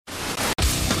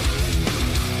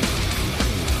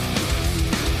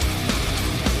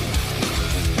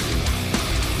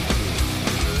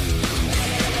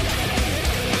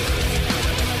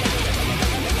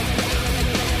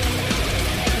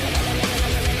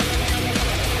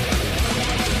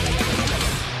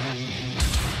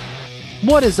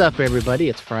What is up, everybody?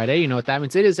 It's Friday. You know what that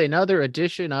means. It is another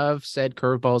edition of Said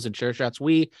Curveballs and Chair Shots.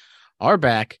 We are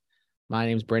back. My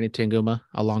name is Brandon Tanguma.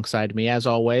 Alongside me, as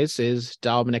always, is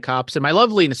Dominic Hobson, my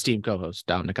lovely and esteemed co-host,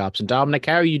 Dominic Hobson. Dominic,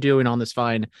 how are you doing on this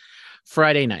fine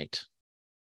Friday night?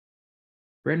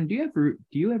 Brandon, do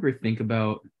you ever think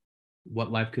about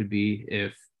what life could be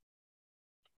if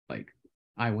like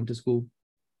I went to school?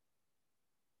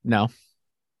 No,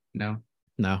 No.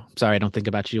 no. Sorry, I don't think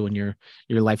about you and your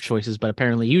life choices, but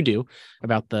apparently you do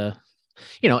about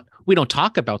we don't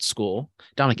talk about school.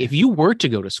 Dominic, Yeah. if you were to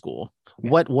go to school, Yeah.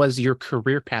 what was your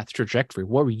career path trajectory?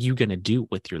 What were you going to do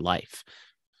with your life?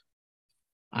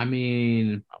 I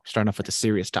mean, Starting off with the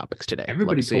serious topics today. Love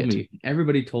everybody to see told it. me,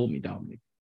 everybody told me, Dominic,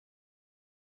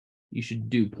 you should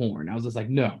do porn. I was just like,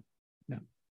 no, no,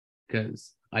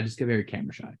 because I just get very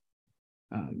camera shy.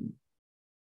 Um,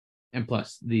 and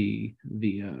plus the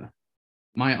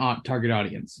my target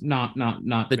audience, not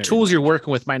The very tools you're large.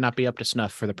 working with might not be up to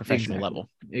snuff for the professional Exactly. level.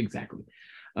 Exactly.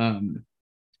 Um,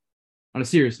 on a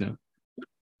serious note,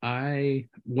 I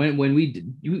when we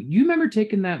did, you remember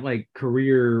taking that like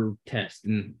career test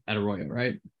at Arroyo,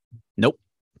 right? Nope.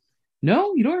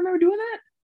 No, you don't remember doing that?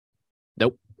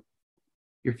 Nope.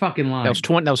 You're fucking That was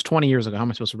lying. 20 years ago. How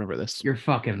am I supposed to remember this? You're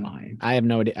fucking lying. I have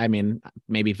no idea. I mean,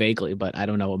 maybe vaguely, but I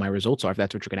don't know what my results are if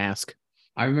that's what you're gonna ask.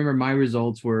 I remember my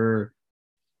results were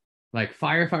like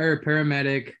firefighter,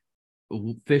 paramedic,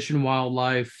 fish and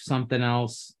wildlife, something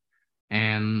else,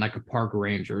 and like a park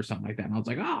ranger or something like that. And I was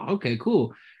like, oh, okay,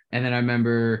 cool. And then I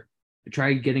remember I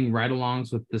tried getting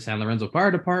ride-alongs with the San Lorenzo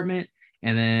Fire Department.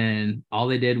 And then all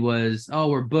they did was, oh,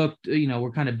 we're booked,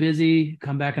 we're kind of busy,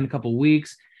 come back in a couple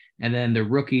weeks. And then the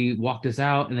rookie walked us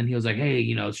out, and then he was like, hey,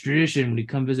 it's tradition when you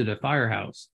come visit a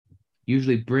firehouse,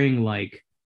 usually bring like,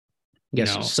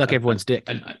 Yes, suck everyone's dick.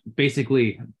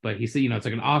 basically, but he said, it's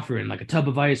like an offering, like a tub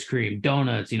of ice cream,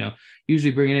 donuts,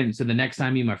 usually bring it in. So the next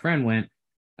time me and my friend went,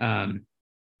 um,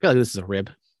 I feel like this is a rib.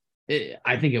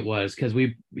 I think it was because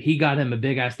he got him a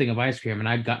big ass thing of ice cream, and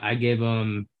I gave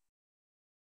him,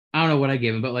 I don't know what I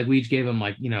gave him, but like we each gave him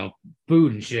like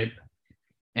food and shit,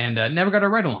 and never got our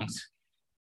ride-alongs.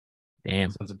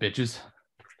 Damn. Sons of bitches.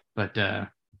 But I've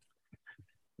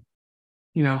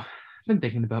been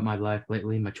thinking about my life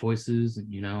lately, my choices,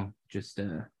 and just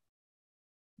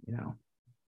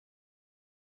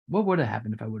what would have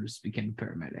happened if I would have become a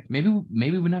paramedic?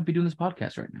 Maybe we'd not be doing this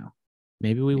podcast right now.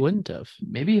 Maybe we wouldn't have.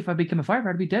 Maybe if I became a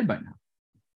firefighter, I'd be dead by now.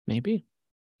 Maybe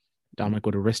Dominic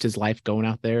would have risked his life going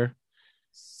out there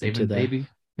Saving baby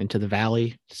into the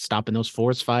valley, stopping those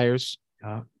forest fires.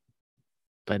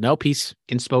 But no, peace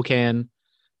in Spokane,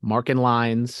 marking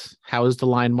lines. How is the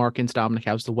line markings, Dominic?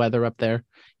 How's the weather up there?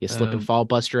 You slip and fall,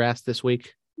 bust your ass this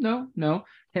week? No.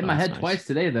 Hit my head twice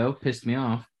today, though. Pissed me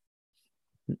off.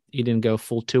 You didn't go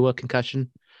full Tua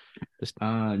concussion?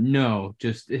 No,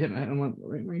 just it hit my head. I went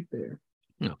right there.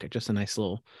 Okay, just a nice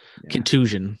little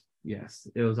contusion. Yes,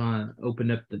 it was on.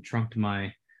 Opened up the trunk to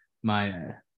my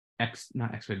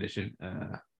not Expedition.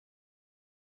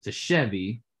 It's a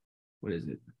Chevy. What is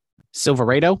it?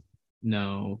 Silverado?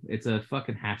 No, it's a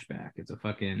fucking hatchback. It's a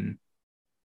fucking.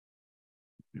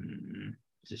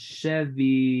 It's a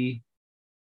Chevy.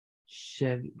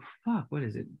 Fuck, what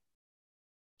is it?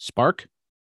 Spark?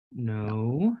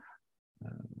 No.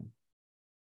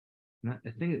 I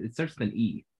think it starts with an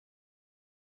E.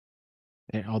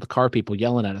 Hey, all the car people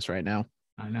yelling at us right now.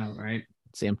 I know, right?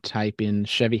 See, I'm typing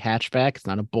Chevy hatchback. It's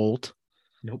not a Bolt.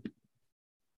 Nope.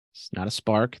 It's not a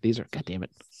Spark. These are, God damn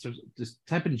it. So just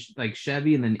type in like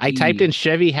Chevy and then I typed in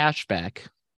Chevy hatchback.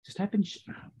 Just type in.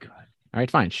 Oh, God. All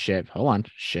right, fine. Hold on.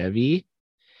 Chevy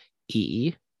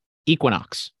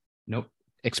Equinox. Nope.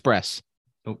 Express.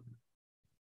 Nope.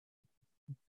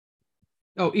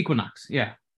 Oh, Equinox.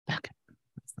 Yeah. Okay.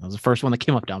 That was the first one that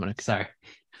came up, Dominic. Sorry.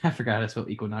 I forgot I spelled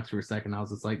Equinox for a second. I was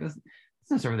just like, that's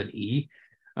not start with an E.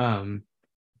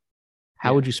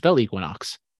 How would you spell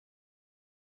Equinox?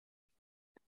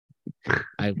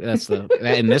 And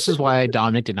this is why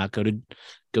Dominic did not go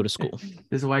to school.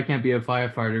 This is why I can't be a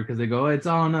firefighter, because they go, it's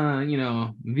on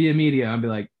via media. I'd be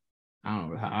like, I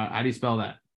don't know, how do you spell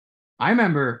that? I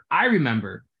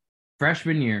remember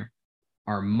freshman year,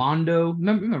 Armando.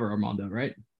 Remember Armando,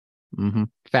 right? Mm-hmm.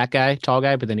 Fat guy, tall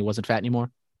guy, but then he wasn't fat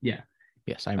anymore. Yeah.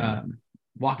 Yes, I remember.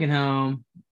 Walking home,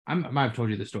 I might have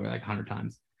told you the story like 100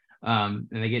 times. And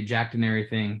they get jacked and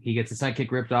everything. He gets the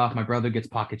sidekick ripped off. My brother gets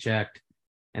pocket checked,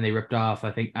 and they ripped off.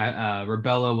 I think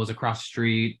Rebella was across the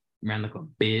street, ran like a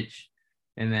bitch,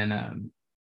 and then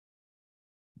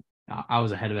I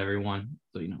was ahead of everyone,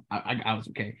 so I was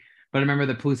okay. But I remember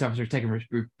the police officer taking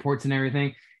reports and everything.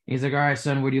 And he's like, "All right,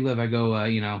 son, where do you live?" I go,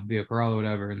 via Corral or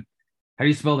whatever. And how do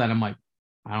you spell that? I'm like,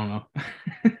 I don't know.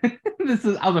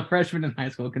 I was a freshman in high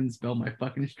school. I couldn't spell my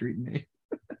fucking street name.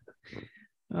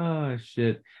 Oh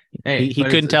shit. Hey, He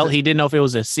couldn't tell. He didn't know if it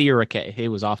was a C or a K. He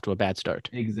was off to a bad start.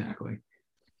 Exactly.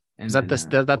 And Is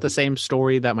that the same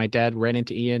story that my dad ran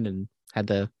into Ian and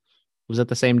was that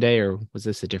the same day or was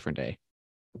this a different day?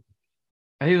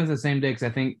 I think it was the same day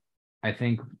because I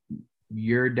think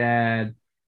your dad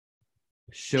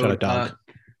showed up.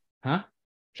 Huh?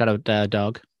 Shout out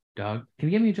Dog. Dog. Can you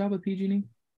get me a job at PG&E?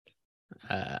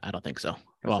 I don't think so.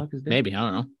 Well, maybe. I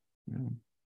don't know. No.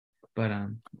 But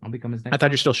I'll become his next. I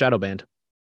thought you're still shadow banned.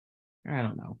 I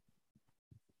don't know.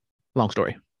 Long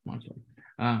story.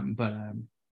 But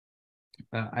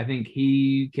I think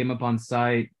he came up on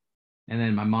site, and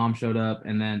then my mom showed up,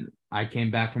 and then I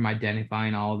came back from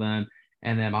identifying all of them,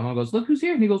 and then my mom goes, "Look who's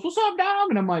here!" And he goes, "What's up, dog?"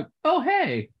 And I'm like, "Oh,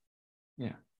 hey."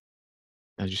 Yeah.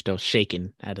 I was just still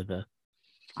shaking out of the.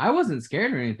 I wasn't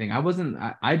scared or anything.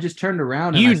 I just turned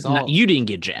around and you didn't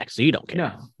get jacked, so you don't care.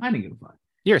 No, I didn't give a fuck.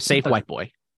 You're a safe white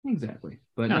boy. Exactly.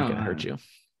 But not gonna hurt you.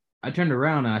 I turned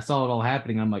around and I saw it all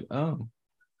happening. I'm like, oh,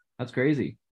 that's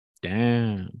crazy.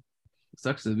 Damn. It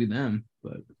sucks to be them,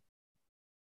 but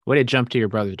way to jump to your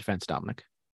brother's defense, Dominic.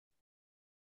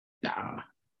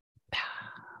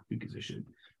 Who gives a shit?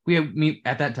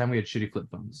 At that time we had shitty flip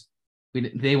phones.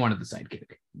 They wanted the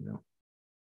sidekick, you know.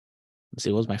 Let's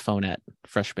see, what was my phone at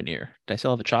freshman year? Did I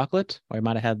still have a chocolate? Or I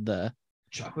might have had the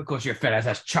chocolate. Of course, your fat ass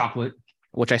has chocolate.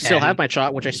 Which I still have my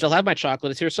chocolate.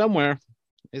 It's here somewhere.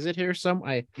 Is it here I'm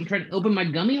trying to open my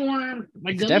gummy one.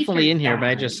 It's definitely in here, but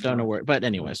I just don't know where. But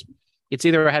anyways, it's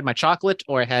either I had my chocolate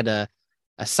or I had a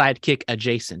sidekick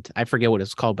adjacent. I forget what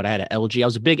it's called, but I had an LG. I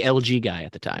was a big LG guy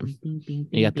at the time.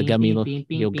 You got the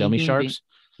gummy sharks.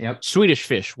 Yep. Swedish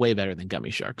Fish, way better than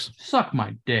gummy sharks. Suck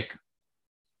my dick.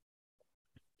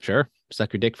 Sure.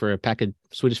 Suck your dick for a pack of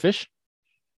Swedish Fish.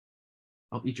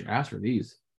 I'll eat your ass for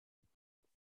these.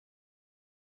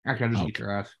 Actually, I'll just eat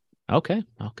your ass. Okay.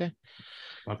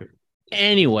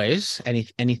 Anyways,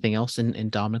 anything else in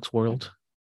Dominic's world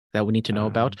that we need to know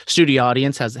about? Studio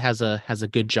Audience has a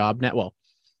good job now. Well,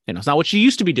 it's not what she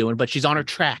used to be doing, but she's on her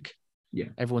track. Yeah.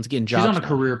 Everyone's getting jobs. She's on a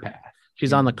career path.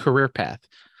 She's on the career path.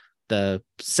 The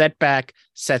setback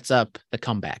sets up the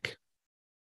comeback.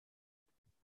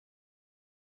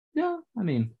 Yeah, I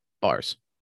mean bars.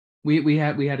 We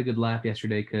had a good laugh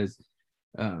yesterday because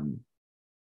our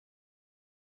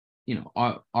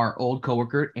old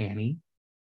coworker Annie,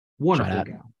 wonderful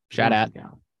gal. Shout out.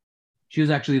 She was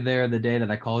actually there the day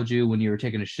that I called you when you were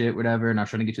taking a shit, whatever, and I was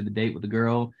trying to get you the date with the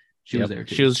girl. She was there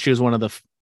too. She was one of the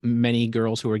many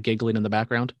girls who were giggling in the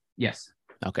background. Yes.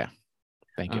 Okay.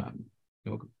 Thank you.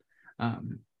 You're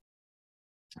welcome.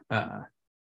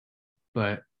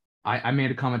 But I made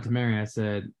a comment to Mary. I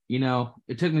said,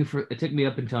 it took me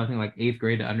up until I think like 8th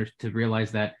grade to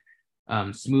realize that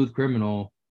Smooth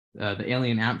Criminal, the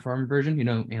Alien Ant Farm version,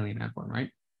 Alien Ant Farm, right?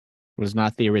 Was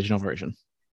not the original version.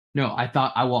 No, I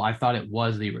thought it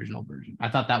was the original version. I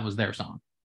thought that was their song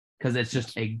because it's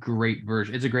just a great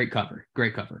version. It's a great cover.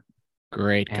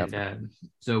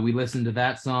 So we listened to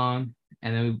that song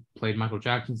and then we played Michael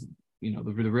Jackson's,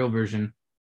 the real version.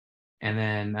 And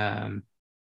then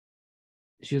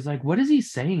she was like, "What is he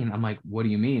saying?" I'm like, "What do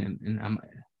you mean?" And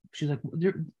she's like,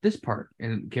 "This part,"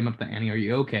 and it came up to Annie, "Are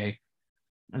you okay?"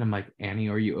 And I'm like, "Annie,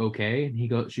 are you okay?" And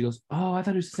she goes, "Oh, I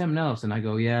thought it was something else." And I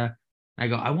go, "Yeah." I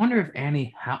go, "I wonder if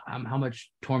Annie, how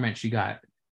much torment she got."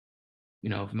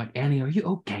 If I'm like, "Annie, are you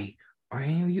okay? Or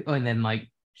Annie, are you?" And then like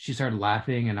she started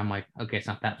laughing, and I'm like, "Okay, it's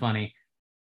not that funny."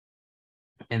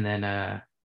 And then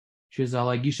she was all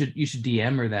like, "You should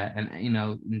DM her that, and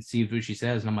and see what she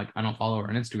says." And I'm like, "I don't follow her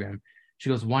on Instagram." She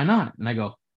goes, "Why not?" And I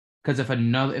go, "Because if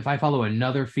I follow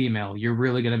another female, you're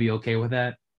really gonna be okay with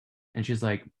that?" And she's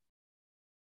like,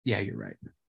 "Yeah, you're right."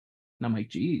 And I'm like,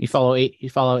 "Geez." You follow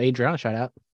Adriana, shout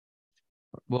out.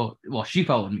 Well, she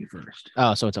followed me first.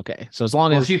 Oh, so it's okay. So as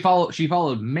long as she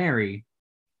followed Mary,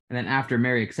 and then after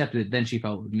Mary accepted it, then she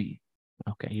followed me.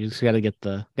 Okay, you just gotta get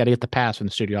the pass from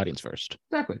the Studio Audience first.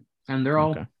 Exactly, and they're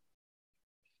all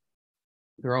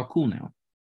cool now.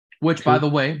 Which, by the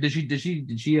way, did she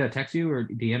text you or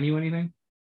DM you anything?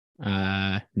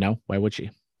 No. Why would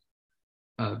she?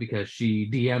 Because she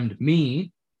DM'd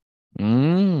me,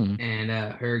 and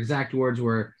her exact words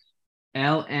were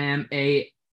LMAOOOOO.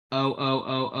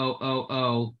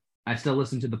 I still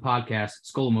listen to the podcast.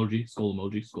 Skull emoji, skull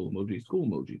emoji, skull emoji, skull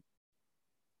emoji.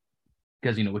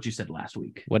 Because what you said last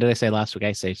week. What did I say last week?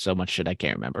 I say so much shit I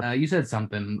can't remember. You said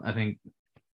something. I think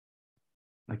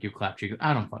like you clapped.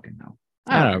 I don't fucking know.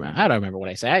 I don't remember what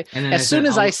I say. As soon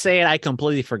as I say it, I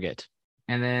completely forget.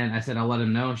 And then I said, "I'll let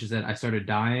him know." And she said, "I started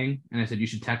dying." And I said, "You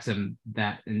should text him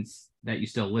that you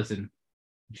still listen."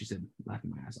 She said,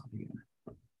 laughing my ass off again.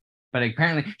 But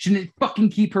apparently she didn't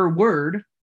fucking keep her word.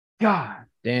 God.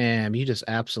 Damn, you just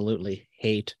absolutely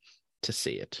hate to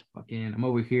see it. Fucking, I'm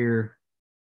over here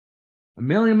a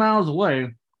million miles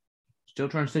away, still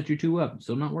trying to set you two up.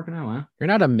 Still not working out, huh? You're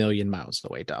not a million miles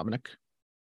away, Dominic.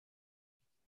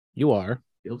 You are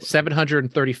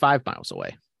 735 miles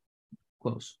away.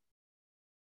 Close.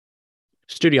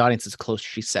 Studio audience is close.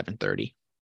 She's 730.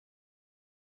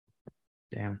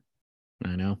 Damn.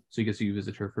 I know. So you guess you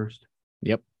visit her first?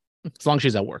 Yep. As long as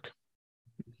she's at work.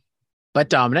 But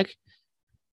Dominic,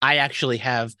 I actually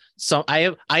have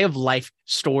I have life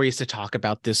stories to talk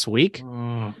about this week.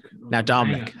 Oh, now,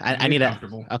 Dominic, I need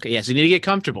to. Okay, yes, you need to get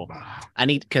comfortable. I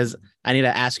need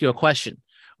to ask you a question.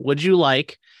 Would you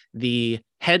like the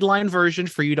headline version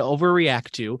for you to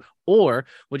overreact to, or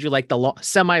would you like the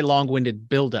semi-long-winded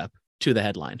build-up to the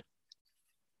headline?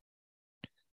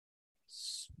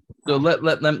 So let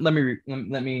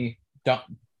me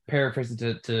paraphrase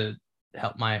it to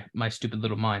help my stupid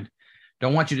little mind.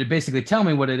 Don't want you to basically tell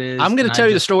me what it is. I'm going to tell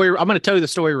you the story. I'm going to tell you the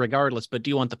story regardless. But do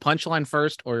you want the punchline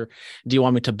first, or do you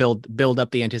want me to build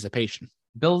up the anticipation?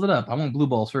 Build it up. I want blue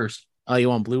balls first. Oh, you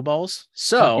want blue balls?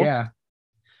 So yeah.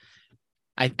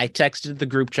 I texted the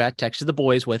group chat, texted the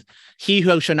boys with he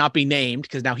who shall not be named,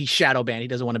 because now he's shadow banned. He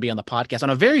doesn't want to be on the podcast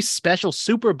on a very special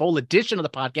Super Bowl edition of the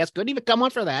podcast. Couldn't even come on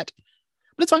for that,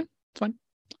 but it's fine. It's fine.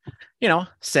 You know,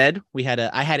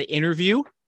 I had an interview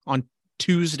on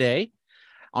Tuesday.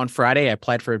 On Friday, I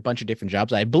applied for a bunch of different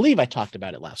jobs. I believe I talked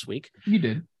about it last week. You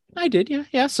did. I did.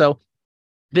 Yeah. So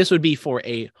this would be for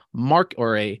a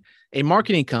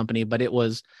marketing company, but it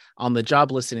was on the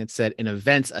job listing. It said an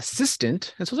events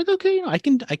assistant. And so I was like, okay, you know, I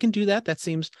can do that. That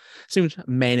seems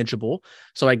manageable.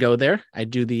 So I go there, I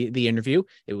do the interview.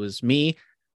 It was me,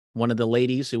 one of the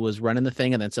ladies who was running the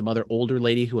thing, and then some other older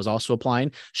lady who was also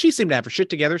applying. She seemed to have her shit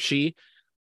together. She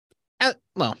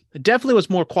definitely was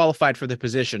more qualified for the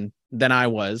position than I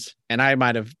was, and I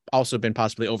might have also been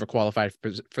possibly overqualified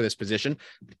for this position.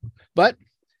 But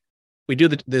we do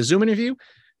the Zoom interview,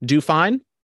 do fine.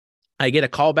 I get a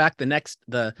call back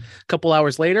the couple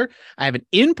hours later. I have an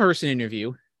in-person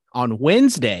interview on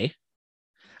Wednesday.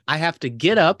 I have to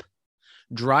get up,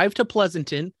 drive to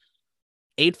Pleasanton,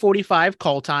 8:45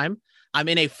 call time. I'm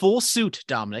in a full suit,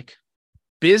 Dominic.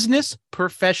 Business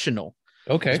professional.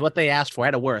 Okay. Is what they asked for. I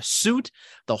had to wear a suit,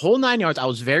 the whole 9 yards. I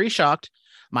was very shocked.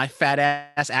 My fat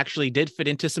ass actually did fit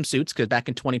into some suits, because back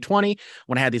in 2020,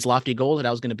 when I had these lofty goals that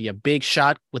I was going to be a big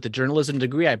shot with a journalism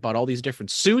degree, I bought all these different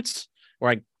suits,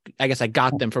 or I guess I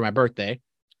got them for my birthday.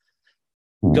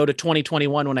 Go to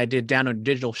 2021 when I did Down on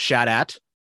Digital Shot At.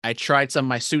 I tried some of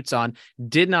my suits on,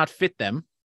 did not fit them.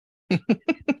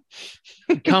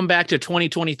 Come back to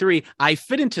 2023, I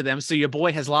fit into them. So your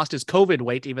boy has lost his COVID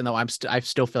weight, even though I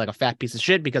still feel like a fat piece of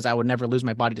shit because I would never lose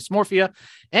my body dysmorphia.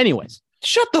 Anyways,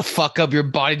 shut the fuck up. Your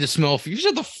body dysmorphia.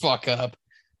 Shut the fuck up.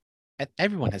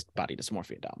 Everyone has body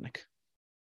dysmorphia, Dominic.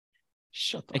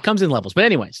 It comes in levels. But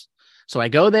anyways, so I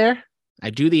go there, I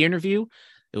do the interview.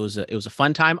 It was a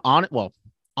fun time on it. Well,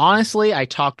 honestly,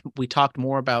 we talked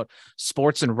more about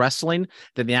sports and wrestling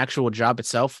than the actual job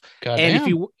itself. And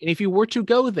if you were to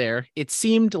go there, it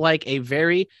seemed like a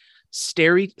very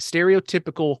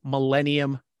stereotypical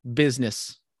millennium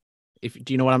business.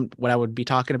 Do you know what I would be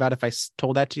talking about if I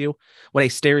told that to you? What a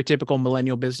stereotypical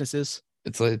millennial business is?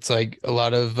 It's like a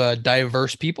lot of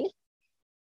diverse people.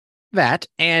 That,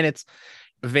 and it's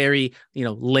very,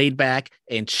 laid back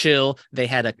and chill. They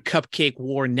had a Cupcake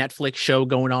War Netflix show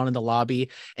going on in the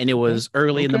lobby, and it was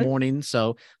early in the morning.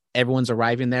 So everyone's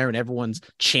arriving there and everyone's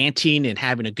chanting and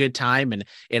having a good time. And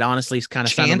it honestly kind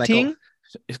of sounded like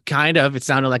it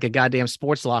sounded like a goddamn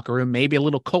sports locker room, maybe a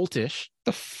little cultish.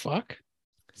 The fuck?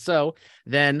 So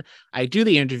then I do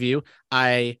the interview.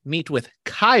 I meet with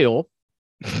Kyle.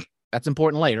 That's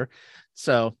important later.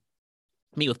 So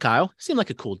meet with Kyle. Seemed like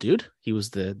a cool dude. He was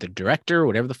the director,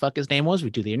 whatever the fuck his name was. We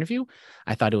do the interview.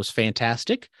 I thought it was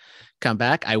fantastic. Come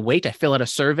back. I wait. I fill out a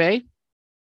survey.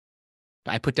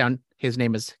 I put down his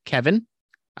name as Kevin.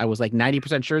 I was like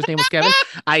 90% sure his name was Kevin.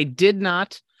 I did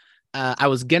not. I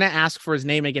was going to ask for his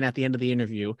name again at the end of the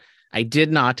interview. I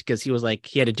did not, because he was like,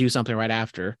 he had to do something right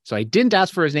after. So I didn't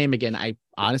ask for his name again. I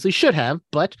honestly should have,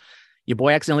 but your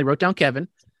boy accidentally wrote down Kevin.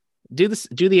 Do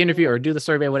the interview or do the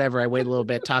survey, whatever. I wait a little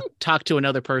bit, talk to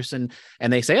another person,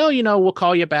 and they say, oh, we'll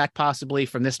call you back possibly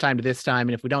from this time to this time.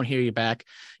 And if we don't hear you back,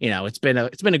 it's been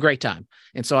a great time.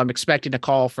 And so I'm expecting a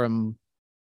call from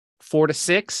 4 to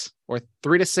 6 or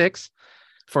 3 to 6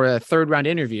 for a third round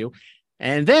interview.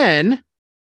 And then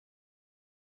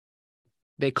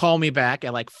they call me back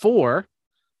at like 4.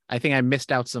 I think I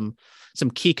missed out some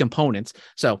key components.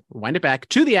 So wind it back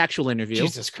to the actual interview.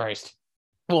 Jesus Christ.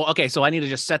 Well, okay, so I need to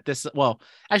just set this. Well,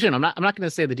 actually, no, I'm not going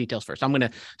to say the details first. I'm going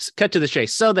to cut to the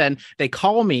chase. So then they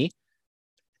call me,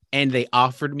 and they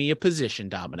offered me a position,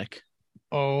 Dominic.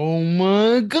 Oh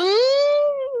my God.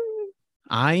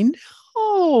 I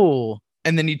know.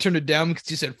 And then you turned it down because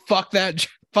you said, fuck that,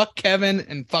 fuck Kevin,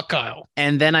 and fuck Kyle.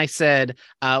 And then I said,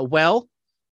 well,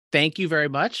 thank you very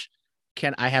much.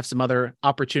 Can I have some other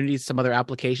opportunities, some other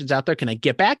applications out there? Can I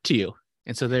get back to you?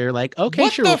 And so they're like, okay,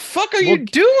 what sure. What the fuck are you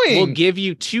doing? We'll give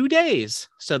you 2 days.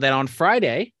 So that on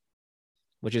Friday,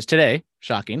 which is today,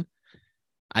 shocking,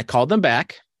 I called them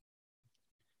back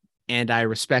and I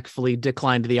respectfully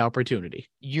declined the opportunity.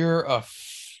 You're a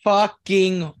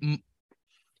fucking...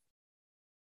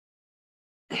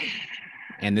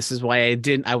 And this is why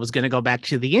I was going to go back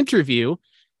to the interview,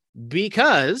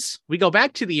 because we go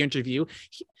back to the interview.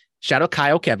 Shout out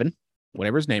Kyle Kevin,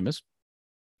 whatever his name is.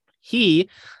 He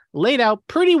laid out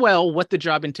pretty well what the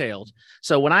job entailed.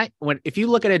 So if you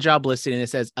look at a job listing and it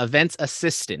says events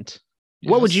assistant,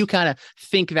 what would you kind of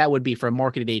think that would be for a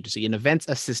marketing agency? An events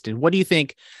assistant. What do you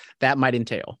think that might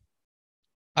entail?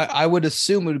 I would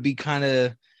assume it would be kind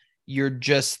of, you're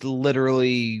just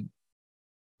literally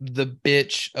the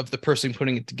bitch of the person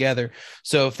putting it together.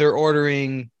 So if they're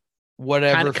ordering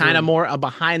whatever, kind of more a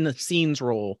behind the scenes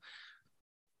role,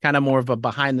 kind of more of a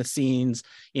behind the scenes,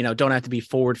 don't have to be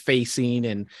forward facing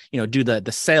and, do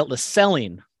the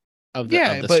selling of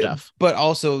the stuff.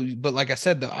 But like I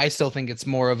said, I still think it's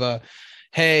more of a,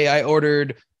 hey, I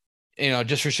ordered,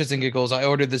 just for shits and giggles, I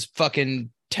ordered this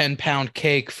fucking 10-pound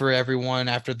cake for everyone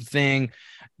after the thing,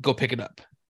 go pick it up.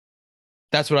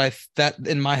 That's what that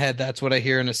in my head, that's what I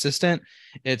hear an assistant.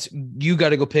 It's, you got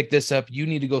to go pick this up. You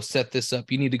need to go set this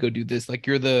up. You need to go do this. Like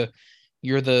you're the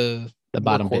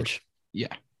bottom bitch.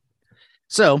 Yeah.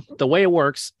 So the way it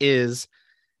works is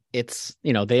it's,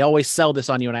 they always sell this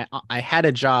on you. And I had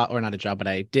a job, or not a job, but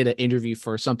I did an interview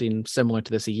for something similar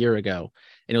to this a year ago.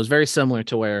 And it was very similar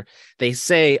to where they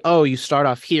say, oh, you start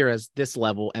off here as this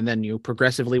level, and then you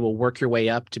progressively will work your way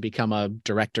up to become a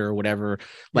director or whatever,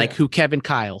 like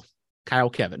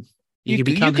Kyle Kevin. You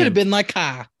could have been like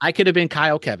Kyle. I could have been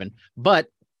Kyle Kevin. But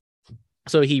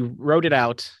so he wrote it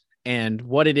out. And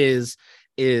what it is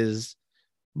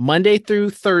Monday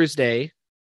through Thursday,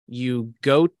 you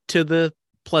go to the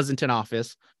Pleasanton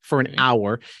office for an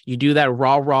hour. You do that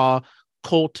raw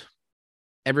Colt,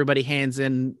 everybody hands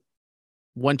in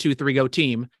 1, 2, 3, go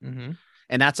team. Mm-hmm.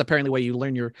 And that's apparently where you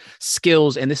learn your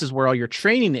skills. And this is where all your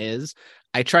training is.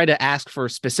 I tried to ask for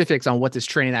specifics on what this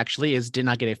training actually is. Did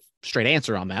not get a straight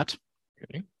answer on that.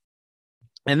 Okay.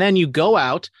 And then you go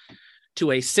out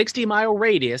to a 60-mile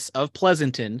radius of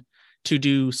Pleasanton to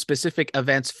do specific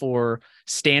events for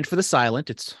Stand for the Silent.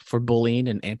 It's for bullying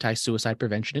and anti-suicide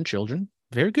prevention in children.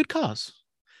 Very good cause.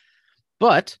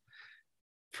 But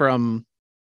from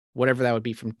whatever that would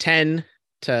be, from 10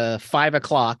 to 5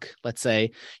 o'clock, let's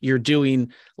say, you're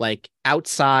doing like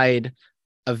outside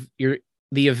of the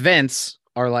events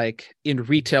are like in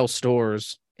retail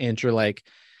stores, and you're like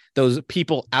those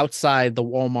people outside the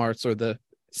Walmarts or the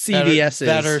CVS's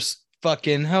that are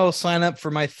fucking hell, sign up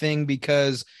for my thing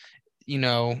because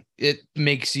it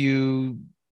makes you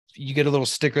get a little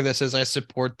sticker that says I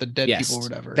support the dead people or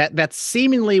whatever. That's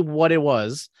seemingly what it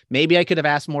was. Maybe I could have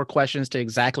asked more questions to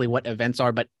exactly what events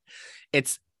are, but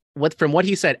it's from what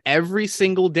he said, every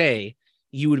single day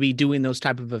you would be doing those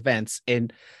type of events.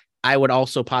 And I would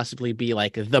also possibly be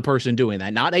like the person doing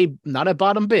that, not a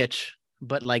bottom bitch,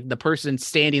 but like the person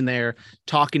standing there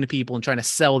talking to people and trying to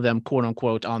sell them, quote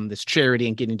unquote, on this charity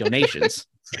and getting donations.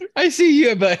 I see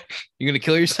you, but you're going to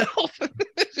kill yourself.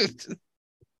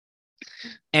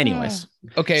 Anyways.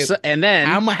 Okay. So, and then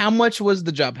how much was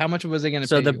the job? How much was it going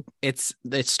to pay?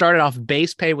 It started off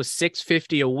base pay was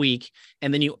 $650 a week.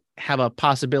 And then you have a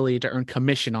possibility to earn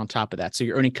commission on top of that. So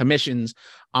you're earning commissions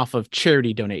off of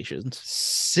charity donations.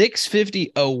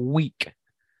 $650 a week.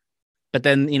 But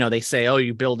then, they say, oh,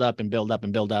 you build up and build up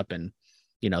and build up. And,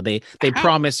 they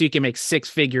promise you can make 6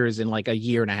 figures in like a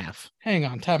year and a half. Hang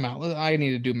on. Time out. I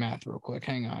need to do math real quick.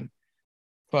 Hang on.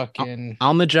 Fucking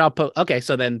on the job. Okay.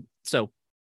 So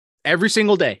every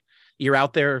single day you're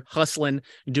out there hustling,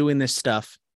 doing this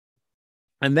stuff.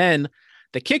 And then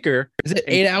the kicker is it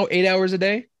 8 hours a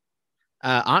day?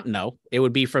 No, it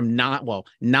would be from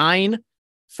 9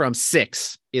 from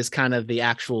 6 is kind of the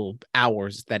actual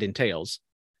hours that entails.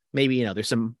 Maybe,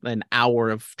 there's an hour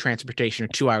of transportation or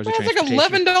 2 hours of transportation.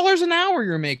 It's like $11 an hour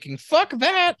you're making. Fuck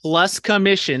that. Plus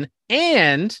commission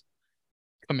and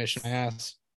commission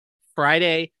ass.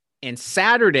 Friday and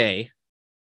Saturday,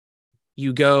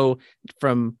 you go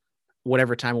from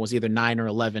whatever time it was, either 9 or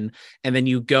 11, and then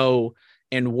you go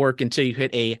and work until you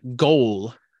hit a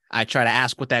goal. I try to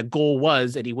ask what that goal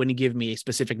was, and he wouldn't give me a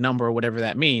specific number or whatever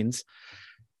that means.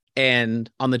 And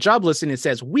on the job listing, it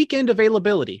says weekend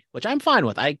availability, which I'm fine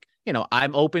with.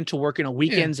 I'm open to working on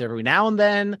weekends every now and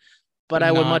then, but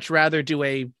I would much rather do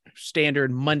a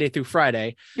standard Monday through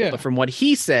Friday. Yeah. But from what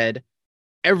he said,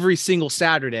 every single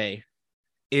Saturday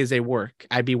is a work.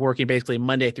 I'd be working basically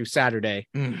Monday through Saturday.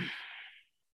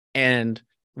 And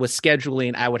with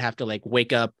scheduling, I would have to like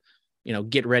wake up,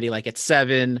 get ready like at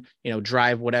 7,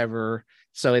 drive whatever.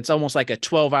 So it's almost like a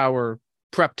 12-hour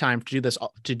prep time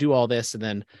to do all this, and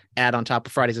then add on top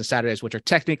of Fridays and Saturdays, which are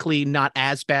technically not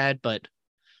as bad. But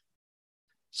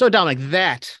so Dominic,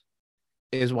 that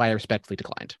is why I respectfully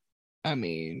declined. I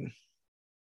mean,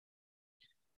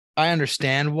 I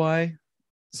understand why.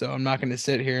 So I'm not going to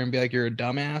sit here and be like, you're a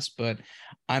dumbass, but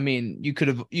I mean, you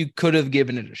could have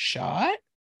given it a shot.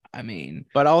 I mean,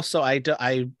 but also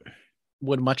I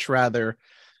would much rather,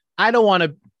 I don't want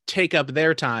to take up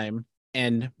their time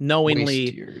and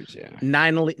knowingly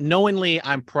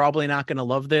I'm probably not going to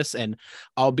love this and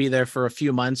I'll be there for a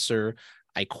few months or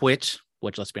I quit,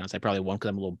 which let's be honest, I probably won't because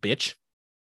I'm a little bitch.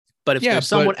 But if there's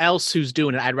someone else who's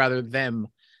doing it, I'd rather them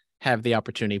have the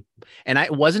opportunity. And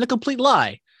it wasn't a complete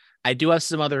lie. I do have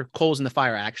some other coals in the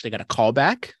fire. I actually got a call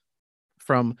back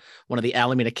from one of the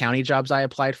Alameda County jobs I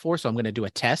applied for. So I'm going to do a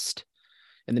test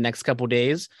in the next couple of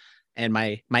days. And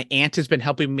my aunt has been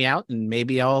helping me out, and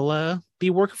maybe I'll be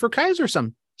working for Kaiser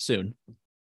soon.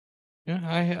 Yeah,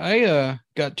 I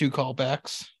got 2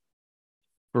 callbacks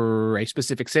for a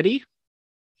specific city.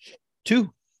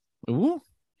 2. Ooh.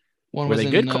 Were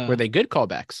they good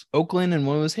callbacks? Oakland, and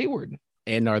one was Hayward.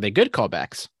 And are they good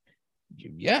callbacks?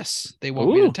 Yes, they want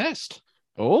me to test.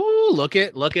 Oh, look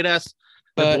at us.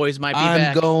 The boys might be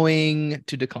back. I'm going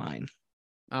to decline.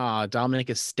 Dominic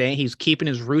is staying. He's keeping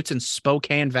his roots in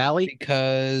Spokane Valley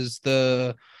because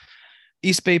the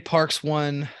East Bay Parks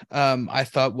one, I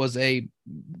thought was a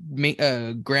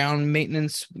ground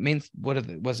maintenance.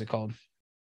 What's it called?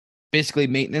 Basically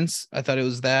maintenance. I thought it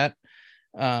was that.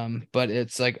 But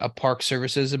it's like a park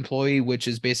services employee, which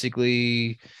is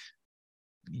basically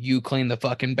you clean the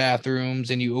fucking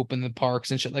bathrooms and you open the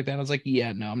parks and shit like that. I was like,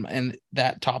 yeah, no. And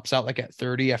that tops out like at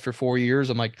 30 after 4 years.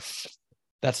 I'm like,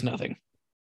 that's nothing.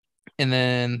 And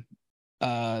then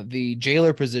the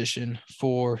jailer position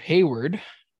for Hayward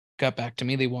got back to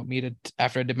me. They want me to,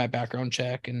 after I did my background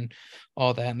check and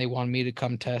all that, and they wanted me to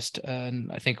come test in,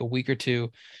 I think, a week or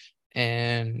 2.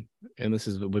 And this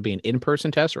would be an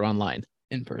in-person test or online?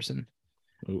 In person.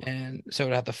 Ooh. And so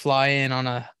I'd have to fly in on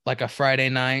a Friday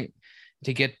night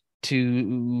to get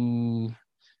to,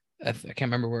 I can't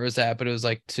remember where it was at, but it was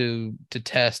like to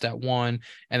test at 1,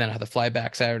 and then I had to fly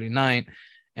back Saturday night.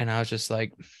 And I was just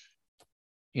like,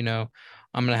 I'm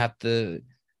gonna have to.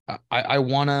 I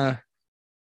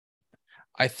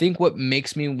think what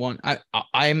makes me want.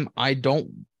 I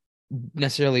don't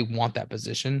necessarily want that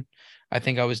position. I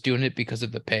think I was doing it because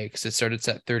of the pay, because it started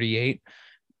at 38,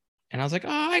 and I was like,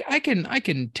 I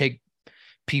can take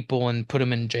people and put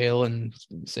them in jail and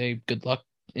say good luck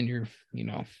in your,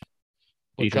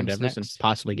 what comes next, and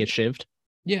possibly get shivved.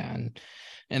 Yeah,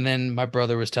 and then my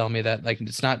brother was telling me that like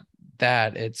it's not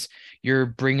that, it's you're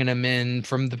bringing them in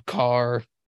from the car.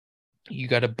 You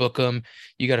got to book them.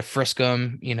 You got to frisk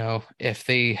them. If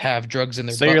they have drugs in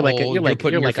their so butthole, you're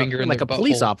putting your finger in like a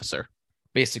police officer,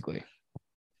 basically.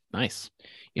 Nice,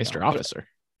 Mr. Officer.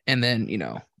 And then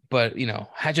but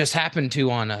had just happened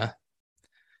to on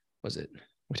was it?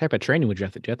 What type of training would you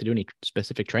have to do? You have to do any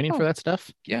specific training for that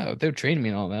stuff? Yeah, they would train me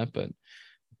and all that, but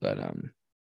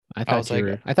I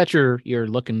thought you're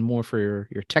looking more for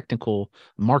your technical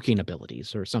marking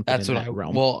abilities or something. That's in what that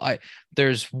realm. Well,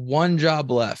 there's one job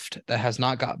left that has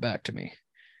not got back to me,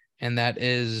 and that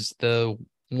is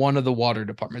one of the water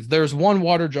departments. There's one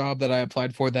water job that I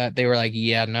applied for that they were like,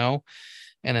 yeah, no,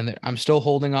 and then I'm still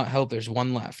holding out hope. There's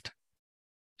one left,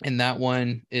 and that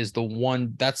one is the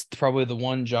one. That's probably the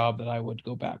one job that I would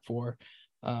go back for.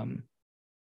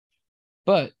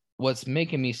 But what's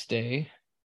making me stay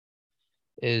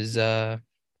is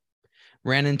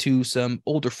ran into some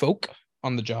older folk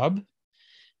on the job,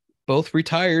 both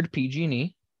retired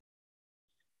PG&E.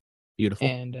 Beautiful.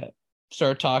 And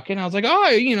started talking. I was like,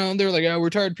 they're like,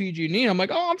 retired PG&E. I'm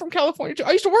like, I'm from California too.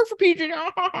 I used to work for PG&E.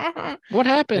 What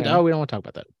happened? We don't want to talk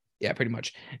about that. Yeah, pretty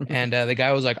much. And the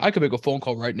guy was like, I could make a phone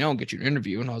call right now and get you an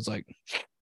interview. And I was like,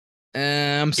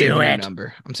 I'm saving your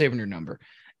number. I'm saving your number.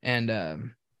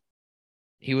 And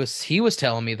he was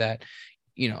telling me that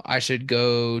I should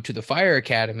go to the fire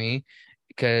academy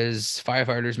because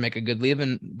firefighters make a good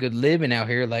living out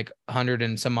here, like 100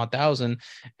 and some odd thousand,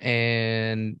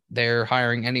 and they're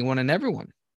hiring anyone and everyone.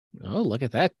 Oh, look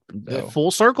at that. So-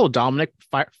 Full circle, Dominic,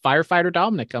 firefighter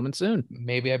Dominic coming soon.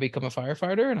 Maybe I become a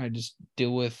firefighter and I just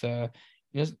deal with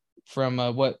from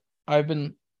what I've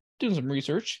been doing some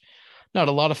research. Not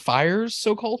a lot of fires,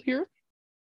 so-called here.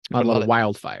 Not a lot of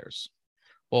wildfires.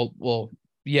 Well,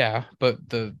 yeah, but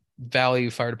the Valley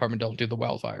Fire Department don't do the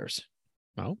wildfires.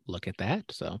 Oh, look at that.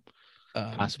 So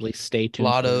Um, possibly stay a tuned.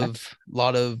 lot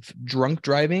of drunk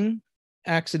driving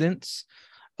accidents,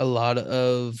 a lot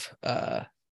of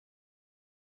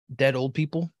dead old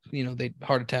people. They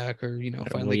heart attack or Well,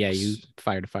 finally. yeah, you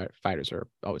firefighters are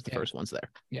always the first ones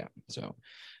there. Yeah. So,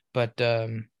 but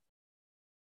yeah,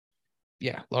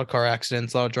 a lot of car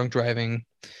accidents, a lot of drunk driving.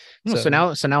 So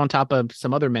now on top of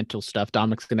some other mental stuff,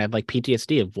 Dominic's gonna have like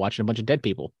PTSD of watching a bunch of dead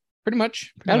people. pretty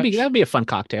much That'd be a fun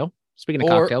cocktail. Speaking of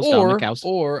cocktails, Dominic House.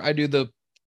 or I do the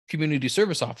community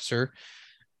service officer,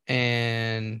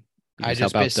 and I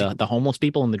just help out the homeless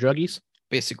people and the druggies.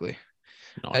 basically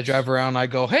I Nice. drive around. I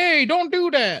go, hey, don't do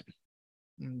that.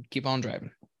 And keep on driving.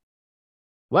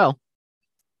 Well,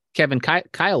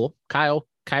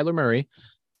 Kyler Murray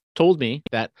told me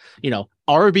that,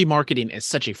 RB Marketing is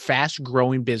such a fast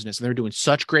growing business and they're doing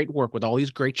such great work with all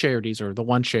these great charities, or the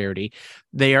one charity.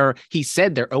 He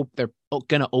said they're going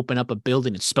to open up a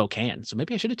building in Spokane. So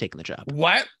maybe I should have taken the job.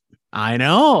 What? I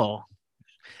know.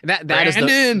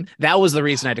 That was the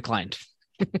reason I declined.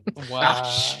 Wow.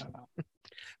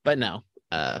 But no.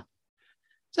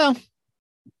 So And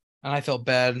I felt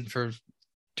bad for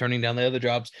turning down the other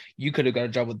jobs. You could have got a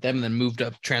job with them and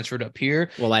then transferred up here.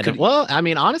 Well, I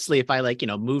mean, honestly, if I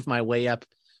moved my way up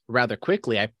rather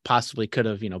quickly, I possibly could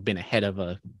have, been ahead of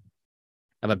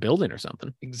a building or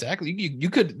something. Exactly.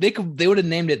 They would have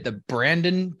named it the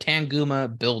Brandon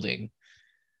Tanguma Building.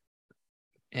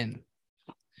 And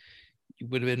you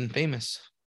would have been famous.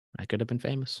 I could have been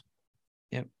famous,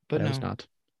 Yep. but But I no. was not.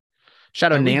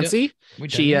 Shout out Are we Nancy. We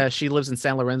She done? she lives in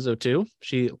San Lorenzo too.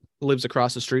 She lives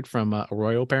across the street from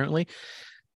Arroyo, apparently.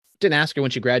 Didn't ask her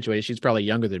when she graduated. She's probably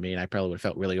younger than me, and I probably would have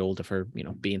felt really old of her,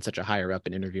 being such a higher up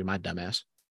and interviewing my dumbass.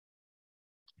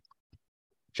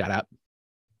 Shout out.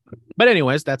 But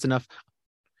anyways, that's enough.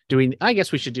 I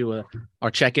guess we should do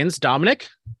our check-ins. Dominic,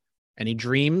 any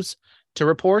dreams to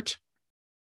report?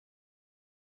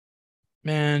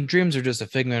 Man, dreams are just a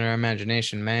figment of our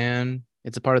imagination, man.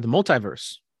 It's a part of the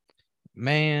multiverse.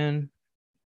 Man.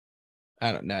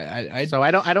 I don't know. So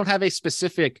I don't have a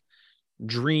specific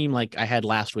dream like I had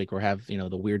last week, or have the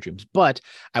weird dreams. But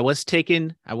I was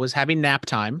having nap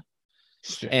time.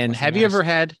 And have you ever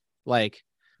had like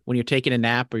when you're taking a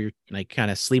nap or you're like kind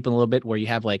of sleeping a little bit, where you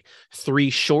have like 3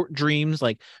 short dreams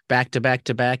like back to back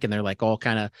to back, and they're like all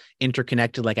kind of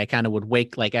interconnected? Like I kind of would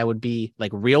wake, like I would be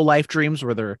like real life dreams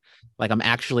where they're like I'm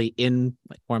actually in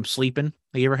like where I'm sleeping.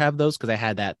 You ever have those? Because I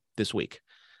had that this week.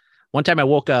 One time I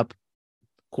woke up,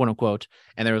 quote unquote,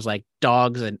 and there was like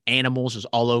dogs and animals just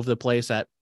all over the place at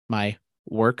my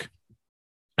work.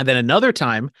 And then another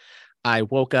time I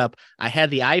woke up, I had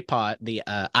the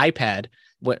iPad,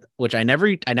 which I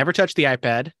never touched the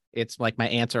iPad. It's like my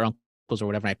aunts or uncles or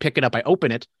whatever. And I pick it up, I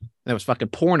open it, and there was fucking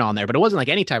porn on there, but it wasn't like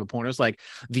any type of porn. It was like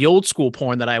the old school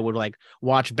porn that I would like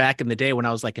watch back in the day when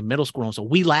I was like in middle school. And I was a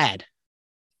wee lad.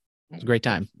 It was a great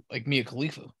time. Like Mia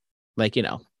Khalifa. Like,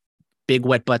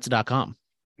 bigwetbutts.com.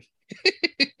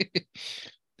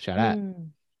 Shout out.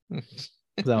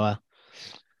 So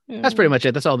that's pretty much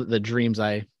it. That's all the dreams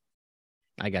I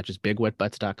got, just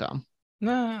bigwetbutts.com.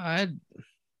 No, I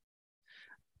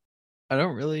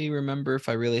don't really remember if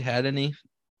I really had any,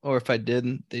 or if I did,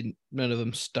 none of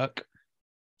them stuck.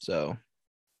 So,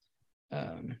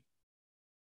 been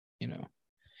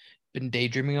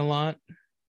daydreaming a lot.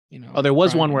 Oh, there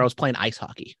was one crying. where I was playing ice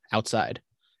hockey outside.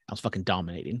 I was fucking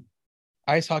dominating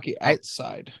Ice hockey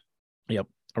outside.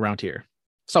 around here.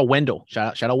 Saw Wendell.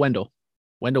 Shout out Wendell.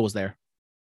 Wendell was there.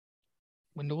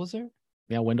 Wendell was there?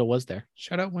 Yeah, Wendell was there.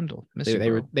 Shout out Wendell.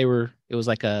 They were it was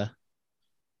like they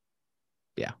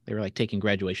were like taking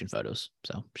graduation photos.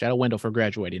 So shout out Wendell for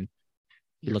graduating.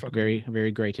 He looked very,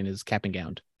 very great in his cap and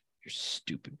gown. You're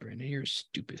stupid, Brandon. You're a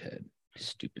stupid head.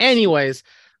 Stupid. Anyways,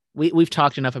 we've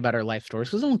talked enough about our life stories,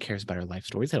 because no one cares about our life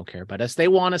stories. They don't care about us. They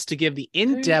want us to give the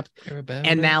in-depth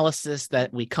analysis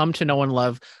that we come to know and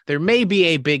love. There may be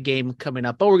a big game coming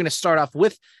up, but we're going to start off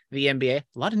with the NBA. A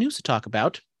lot of news to talk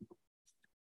about.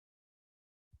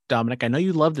 Dominic, I know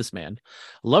you love this man.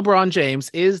 LeBron James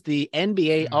is the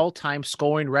NBA all-time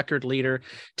scoring record leader.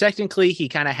 Technically, he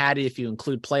kind of had it if you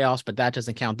include playoffs, but that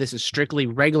doesn't count. This is strictly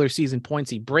regular season points.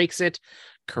 He breaks it.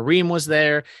 Kareem was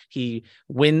there. He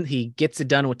gets it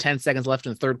done with 10 seconds left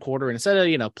in the third quarter. And instead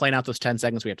of, playing out those 10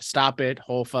 seconds, we have to stop it.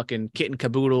 Whole fucking kit and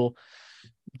caboodle,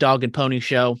 dog and pony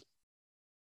show.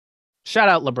 Shout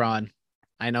out LeBron.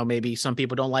 I know maybe some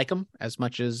people don't like him as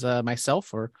much as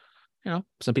myself, or,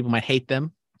 some people might hate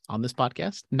them on this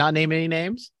podcast. Not name any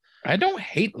names. I don't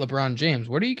hate LeBron James.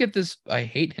 Where do you get this? I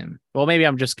hate him. Well, maybe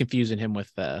I'm just confusing him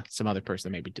with some other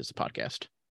person that maybe does a podcast.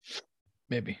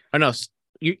 Maybe. Oh no,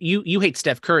 you hate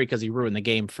Steph Curry because he ruined the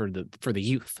game for the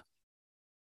youth.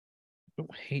 I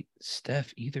don't hate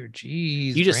Steph either.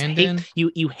 Jeez, you just Brandon.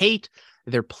 hate you hate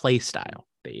their play style.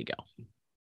 There you go.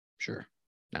 Sure.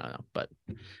 No, but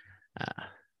I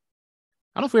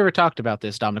don't know if we ever talked about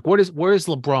this, Dominic. Where is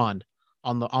LeBron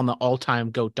on the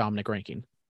all-time GOAT Dominic ranking?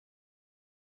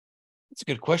 That's a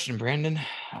good question, Brandon.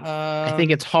 I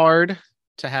think it's hard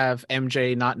to have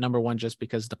MJ not number one just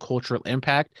because the cultural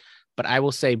impact, but I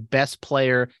will say best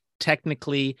player,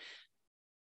 technically,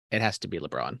 it has to be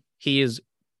LeBron. He is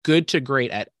good to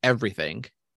great at everything.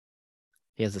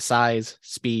 He has the size,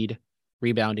 speed,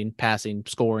 rebounding, passing,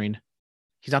 scoring.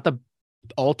 He's not the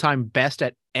all-time best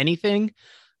at anything,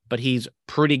 but he's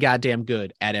pretty goddamn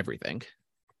good at everything.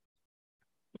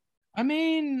 I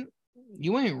mean,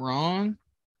 you ain't wrong,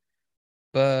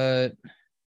 but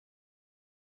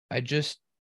I just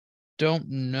don't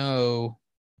know.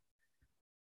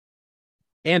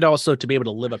 And also to be able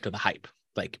to live up to the hype.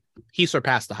 Like, he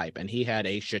surpassed the hype, and he had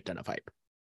a shit ton of hype.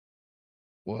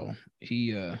 Well,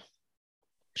 he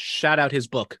shout out his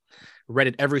book. Read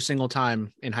it every single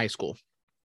time in high school.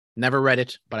 Never read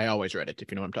it, but I always read it,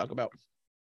 if you know what I'm talking about.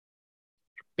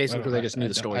 Basically, because I just knew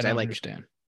the stories. I understand.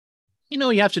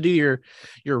 You have to do your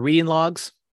reading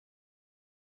logs.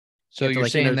 So you're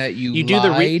saying that you do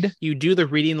lied? You do the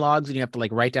reading logs, and you have to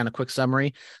write down a quick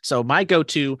summary. So my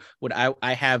go-to would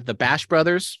I have the Bash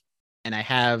Brothers, and I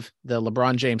have the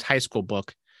LeBron James high school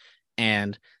book.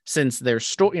 And since they're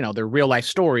they're real life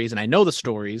stories, and I know the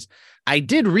stories, I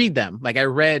did read them. I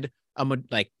read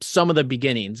some of the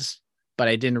beginnings, but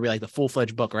I didn't read the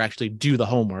full-fledged book or actually do the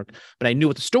homework. But I knew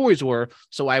what the stories were,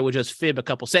 so I would just fib a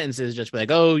couple sentences, just be like,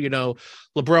 oh,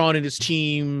 LeBron and his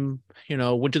team,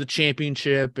 went to the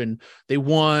championship and they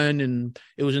won, and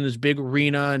it was in this big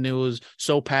arena and it was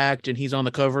so packed, and he's on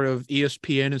the cover of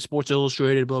ESPN and Sports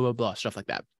Illustrated, blah, blah, blah, stuff like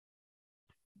that.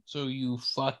 So you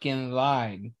fucking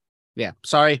lied. Yeah.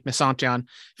 Sorry, Miss Santian.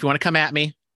 If you want to come at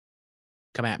me,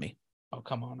 come at me. Oh,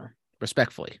 come on her.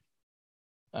 Respectfully.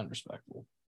 Unrespectful.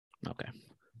 Okay.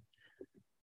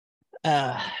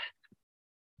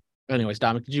 Anyways,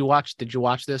 Dominic, did you watch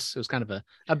this? It was kind of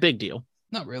a big deal.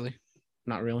 Not really.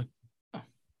 Not really. No.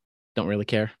 Don't really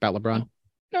care about LeBron.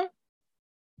 No.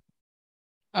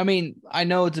 I mean, I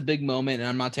know it's a big moment, and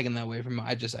I'm not taking that away from him.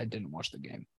 I didn't watch the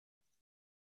game.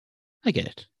 I get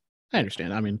it. I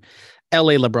understand. I mean,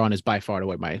 LA LeBron is by far and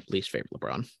away my least favorite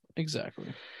LeBron. Exactly.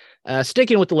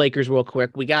 Sticking with the Lakers real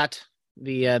quick, we got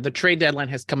the trade deadline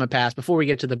has come and passed. Before we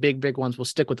get to the big ones, we'll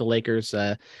stick with the Lakers.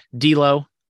 D'Lo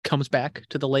comes back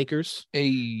to the Lakers.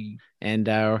 Hey. And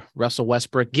Russell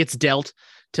Westbrook gets dealt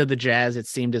to the Jazz. It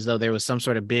seemed as though there was some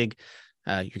sort of big,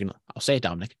 I'll say it,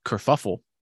 Dominic, kerfuffle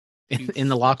in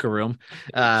the locker room.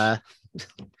 I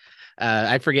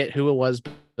forget who it was,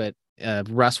 but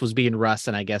Russ was being Russ,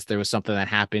 and I guess there was something that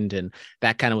happened, and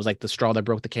that kind of was the straw that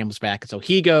broke the camel's back. And so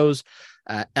he goes.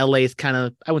 LA's kind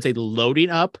of, I wouldn't say loading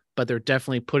up, but they're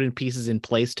definitely putting pieces in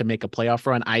place to make a playoff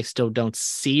run. I still don't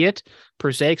see it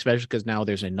per se, especially because now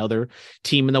there's another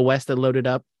team in the West that loaded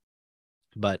up.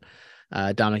 But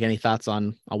Dominic, any thoughts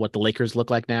on what the Lakers look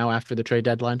like now after the trade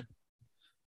deadline?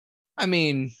 I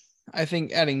mean, I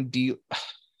think adding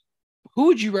who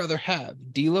would you rather have,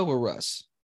 D'Lo or Russ?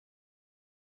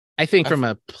 I think from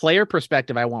a player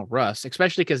perspective, I want Russ,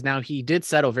 especially because now he did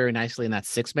settle very nicely in that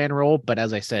 6-man role. But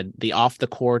as I said, the off the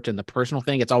court and the personal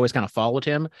thing, it's always kind of followed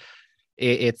him.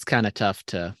 It's kind of tough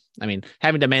to,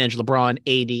 having to manage LeBron,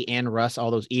 AD, and Russ,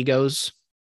 all those egos.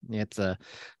 It's a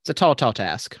tall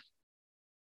task.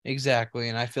 Exactly.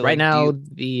 And I feel right now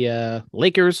the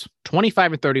Lakers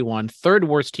 25-31, third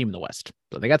worst team in the West.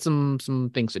 So they got some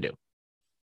things to do.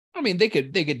 I mean, they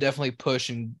could definitely push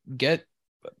and get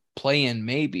play in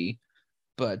maybe,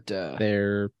 but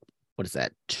they're, what is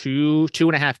that,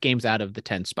 2.5 games out of the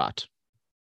 10 spot.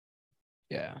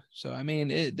 Yeah, so I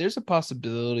mean, there's a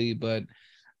possibility, but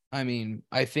I mean,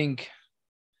 I think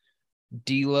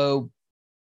D'Lo,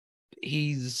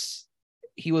 he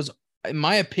was, in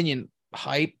my opinion,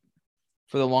 hype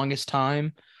for the longest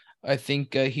time. I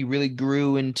think he really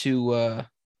grew into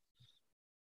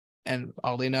and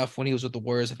oddly enough, when he was with the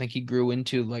Warriors, I think he grew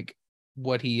into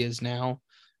what he is now.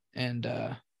 And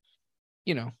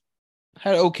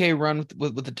had an okay run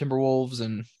with the Timberwolves,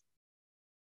 and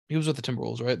he was with the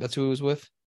Timberwolves, right? That's who he was with.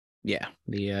 Yeah,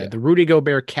 the Rudy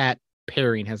Gobert Cat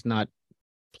pairing has not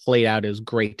played out as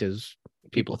great as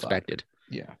people expected.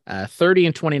 Yeah. 30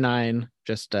 and 29,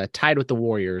 just tied with the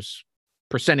Warriors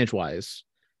percentage wise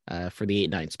for the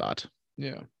 8-9 spot.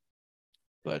 Yeah.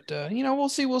 But we'll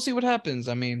see what happens.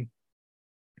 I mean,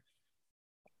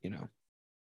 yeah,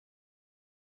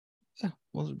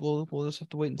 we'll just have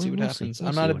to wait and see what happens.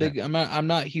 I'm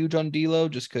not huge on D'Lo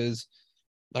just because,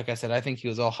 like I said, I think he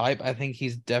was all hype. I think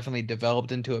he's definitely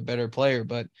developed into a better player,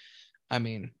 but I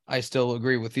mean, I still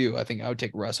agree with you. I think I would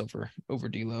take Russ over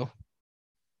D'Lo.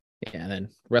 Yeah, and then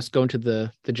Russ going to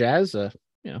the Jazz.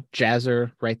 Jazz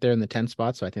are right there in the 10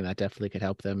 spot, so I think that definitely could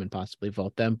help them and possibly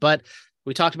vault them. But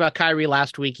we talked about Kyrie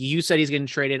last week. You said he's getting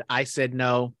traded. I said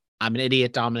no. I'm an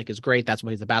idiot. Dominic is great. That's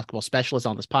why he's a basketball specialist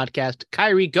on this podcast.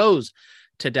 Kyrie goes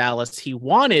to Dallas.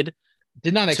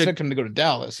 Did not expect him to go to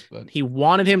Dallas, but he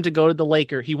wanted him to go to the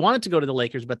Lakers. He wanted to go to the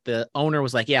Lakers, but the owner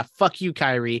was like, yeah, fuck you,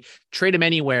 Kyrie. Trade him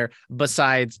anywhere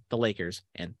besides the Lakers.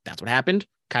 And that's what happened.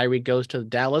 Kyrie goes to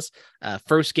Dallas.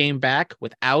 First game back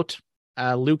without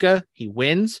Luka. He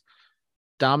wins.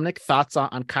 Dominic, thoughts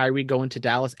on Kyrie going to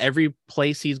Dallas? Every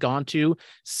place he's gone to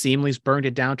seemingly burned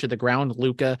it down to the ground.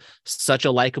 Luka, such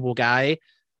a likable guy.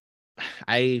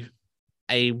 I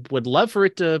would love for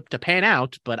it to pan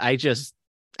out, but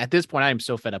at this point, I am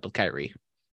so fed up with Kyrie.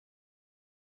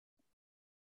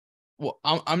 Well,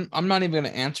 I'm not even going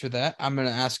to answer that. I'm going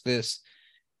to ask this: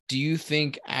 do you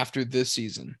think after this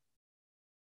season,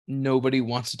 nobody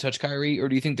wants to touch Kyrie, or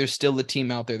do you think there's still a team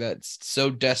out there that's so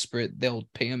desperate they'll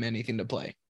pay him anything to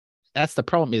play? That's the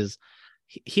problem. Is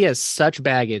he has such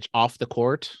baggage off the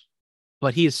court,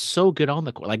 but he is so good on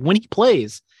the court. Like when he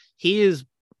plays,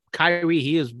 Kyrie.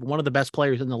 He is one of the best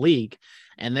players in the league.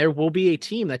 And there will be a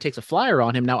team that takes a flyer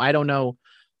on him. Now, I don't know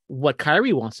what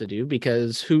Kyrie wants to do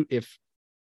because if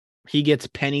he gets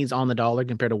pennies on the dollar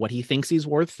compared to what he thinks he's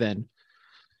worth, then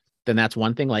that's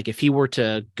one thing. Like if he were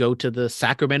to go to the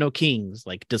Sacramento Kings,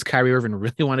 like does Kyrie Irving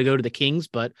really want to go to the Kings?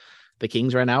 But the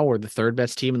Kings right now are the third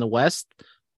best team in the West.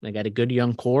 They got a good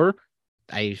young core.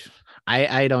 I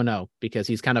don't know because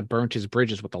he's kind of burnt his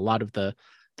bridges with a lot of the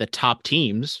top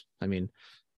teams. I mean,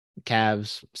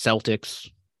 Cavs, Celtics,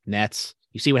 Nets.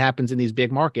 You see what happens in these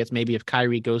big markets. Maybe if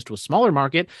Kyrie goes to a smaller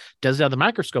market, doesn't have the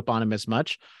microscope on him as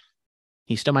much,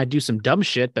 he still might do some dumb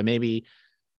shit, but maybe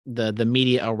the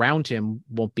media around him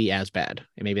won't be as bad.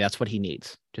 And maybe that's what he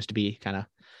needs, just to be he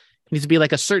needs to be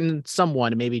like a certain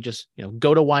someone and maybe just,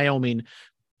 go to Wyoming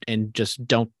and just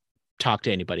don't talk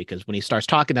to anybody. Because when he starts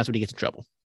talking, that's when he gets in trouble.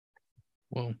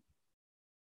 Well,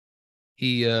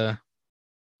 he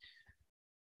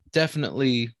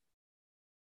definitely,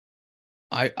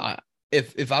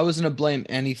 if I was going to blame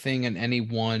anything and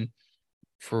anyone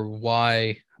for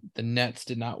why the Nets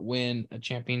did not win a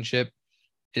championship,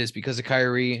 it is because of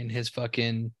Kyrie and his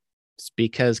fucking. It's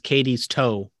because KD's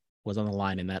toe was on the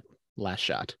line in that last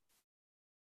shot.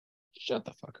 Shut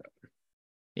the fuck up.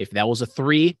 If that was a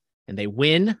 3 and they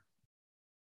win,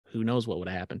 who knows what would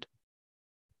have happened.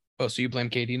 Oh, so you blame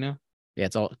KD now? Yeah,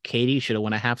 it's all KD should have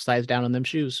went a half size down on them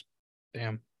shoes.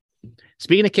 Damn.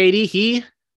 Speaking of KD, he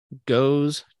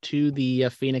goes to the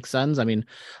Phoenix Suns. I mean,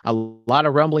 a lot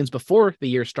of rumblings before the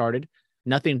year started.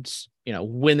 Nothing's,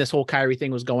 when this whole Kyrie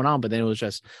thing was going on, but then it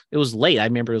was late. I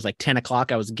remember it was like 10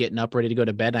 o'clock. I was getting up ready to go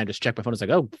to bed and I just checked my phone. I was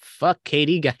like, oh, fuck,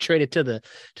 KD got traded to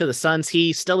the Suns.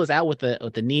 He still is out with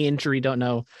the knee injury. Don't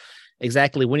know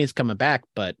exactly when he's coming back,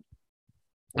 but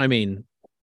I mean,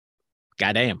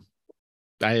 goddamn.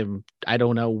 I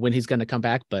don't know when he's going to come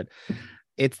back, but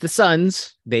it's the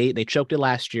Suns. They choked it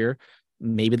last year.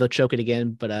 Maybe they'll choke it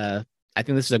again, but I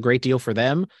think this is a great deal for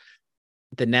them.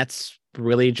 The Nets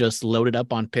really just loaded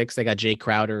up on picks. They got Jay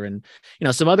Crowder and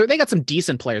they got some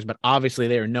decent players, but obviously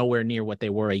they are nowhere near what they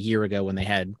were a year ago when they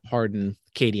had Harden,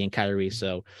 KD, and Kyrie.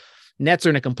 So Nets are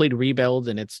in a complete rebuild,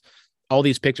 and it's all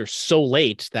these picks are so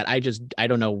late that I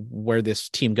don't know where this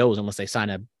team goes unless they sign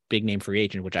a big name free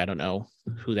agent, which I don't know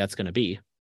who that's going to be.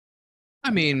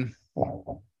 I mean,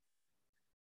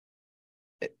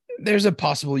 there's a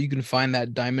possible you can find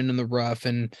that diamond in the rough,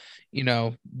 and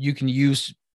you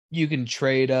can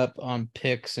trade up on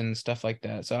picks and stuff like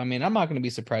that. So I mean, I'm not going to be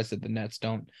surprised that the Nets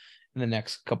don't in the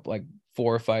next couple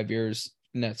 4 or 5 years.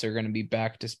 Nets are going to be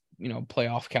back to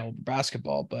playoff caliber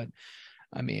basketball, but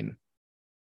I mean,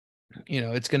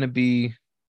 it's going to be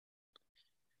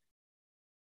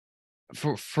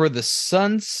for the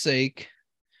Suns' sake.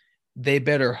 They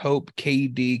better hope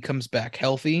KD comes back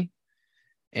healthy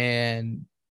and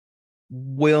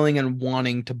willing and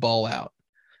wanting to ball out,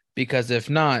 because if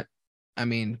not, I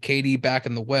mean, KD back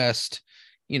in the West,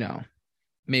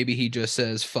 maybe he just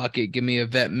says, fuck it, give me a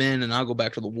vet min and I'll go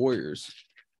back to the Warriors.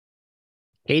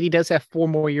 KD does have 4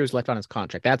 more years left on his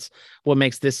contract. That's what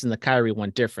makes this and the Kyrie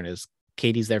one different. Is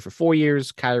KD's there for 4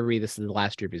 years. Kyrie, this is the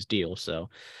last year of his deal. So,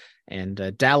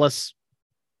 and Dallas,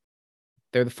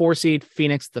 they're the 4 seed.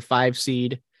 Phoenix, the 5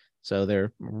 seed. So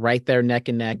they're right there, neck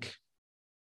and neck.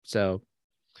 So,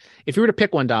 if you were to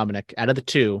pick one, Dominic, out of the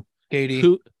two, KD.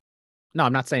 who? No,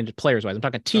 I'm not saying just players wise. I'm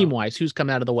talking team wise. Who's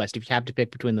coming out of the West? If you have to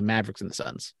pick between the Mavericks and the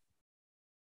Suns.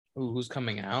 Ooh, who's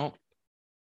coming out?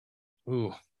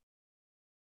 Ooh.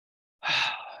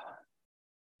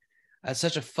 That's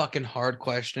such a fucking hard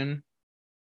question.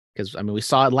 Because, I mean, we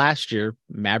saw it last year.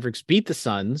 Mavericks beat the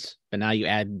Suns, but now you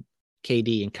add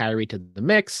KD and Kyrie to the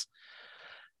mix.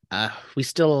 We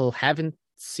still haven't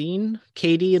seen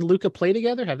KD and Luka play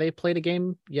together. Have they played a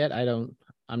game yet?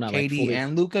 I'm not KD like fully,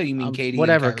 and Luka? You mean KD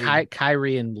whatever, and Kyrie?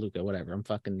 Kyrie and Luka, whatever. I'm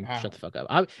fucking shut the fuck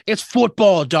up. It's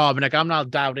football, Dominic. I'm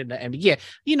not dialed into NBA. Yeah,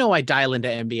 you know I dial into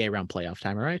NBA around playoff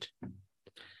time, all right?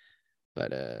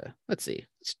 But let's see.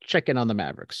 Let's check in on the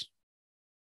Mavericks.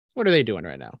 What are they doing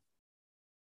right now?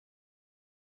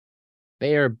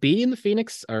 They are beating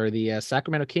the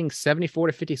Sacramento Kings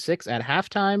 74-56 at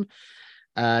halftime.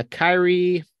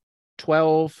 Kyrie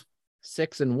 12,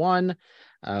 6 and 1.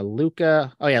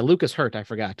 Luka. Oh yeah, Luka's hurt. I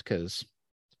forgot because,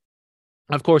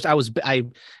 of course, I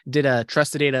did a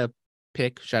Trust the Data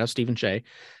pick. Shout out Stephen Shea.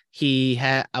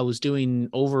 I was doing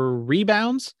over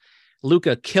rebounds.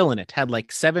 Luka killing it. Had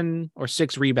like 7 or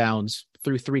 6 rebounds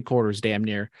through 3 quarters, damn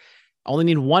near. Only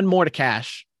need 1 more to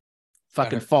cash.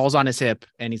 Fucking falls on his hip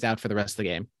and he's out for the rest of the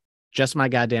game. Just my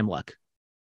goddamn luck.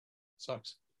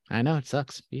 Sucks. I know it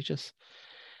sucks. You just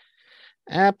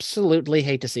absolutely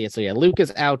hate to see it. So yeah,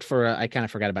 Luka's out for. I kind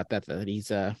of forgot about that he's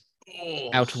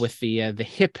out with the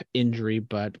hip injury.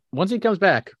 But once he comes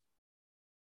back,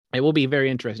 it will be very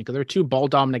interesting because there are 2 ball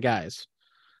dominant guys.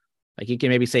 Like you can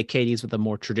maybe say KD's with a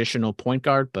more traditional point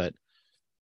guard, but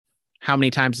how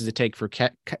many times does it take for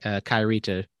Kyrie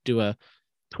to do a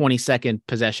 20-second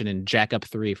possession and jack up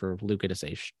 3 for Luka to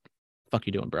say, "Fuck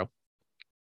you doing, bro"?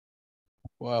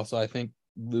 Well, so I think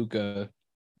Luka,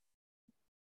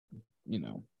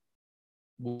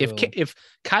 if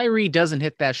Kyrie doesn't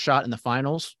hit that shot in the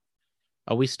finals,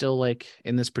 are we still like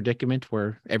in this predicament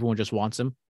where everyone just wants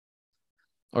him?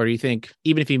 Or do you think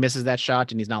even if he misses that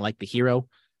shot and he's not like the hero,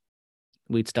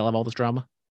 we'd still have all this drama?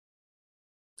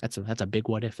 That's a big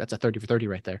what if. That's a 30 for 30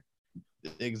 right there.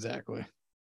 Exactly.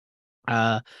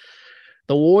 The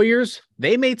Warriors,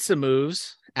 they made some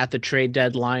moves at the trade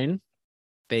deadline.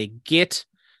 They get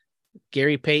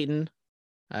Gary Payton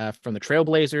from the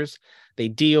Trailblazers. They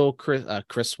deal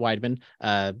Chris Weidman,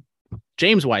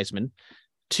 James Wiseman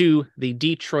to the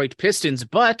Detroit Pistons.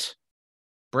 But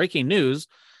breaking news,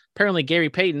 apparently Gary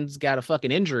Payton's got a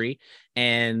fucking injury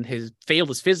and failed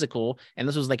his physical. And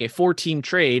this was like a 4-team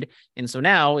trade. And so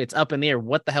now it's up in the air.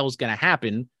 What the hell is going to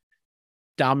happen?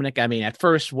 Dominic, I mean, at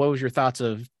first, what was your thoughts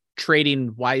of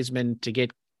trading Wiseman to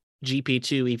get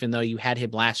GP2, even though you had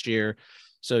him last year?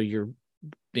 So you're,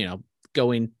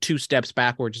 going 2 steps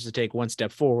backwards just to take 1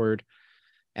 step forward.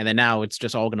 And then now it's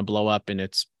just all going to blow up. And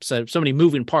it's so many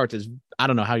moving parts. I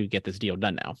don't know how you get this deal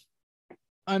done now.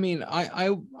 I mean,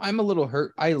 I'm a little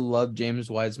hurt. I love James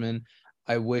Wiseman.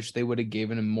 I wish they would have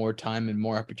given him more time and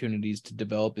more opportunities to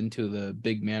develop into the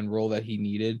big man role that he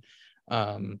needed.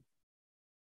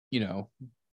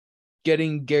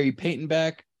 Getting Gary Payton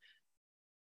back,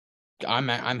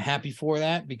 I'm happy for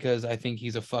that because I think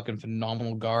he's a fucking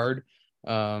phenomenal guard.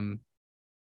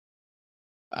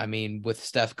 I mean, with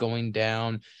Steph going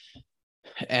down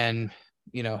and,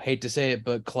 hate to say it,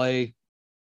 but Clay,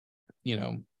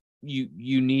 you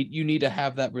need to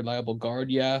have that reliable guard.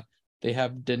 Yeah. They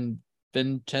have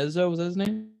Vincenzo, was that his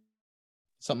name?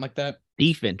 Something like that.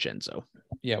 DiVincenzo.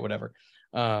 Yeah, whatever.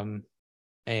 And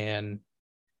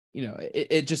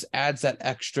it just adds that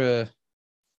extra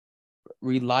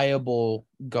reliable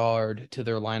guard to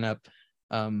their lineup.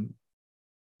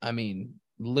 I mean,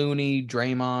 Looney,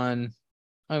 Draymond,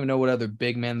 I don't even know what other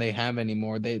big men they have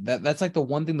anymore. That's like the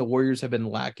one thing the Warriors have been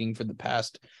lacking for the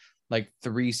past like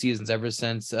 3 seasons, ever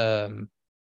since what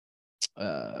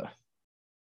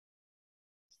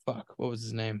was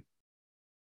his name?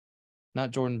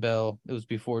 Not Jordan Bell. It was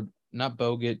before, not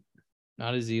Bogut,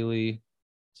 not Ezeli.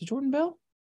 Is it Jordan Bell?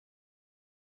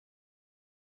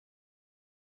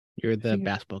 You're the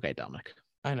basketball guy, Dominic.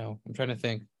 I know. I'm trying to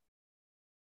think.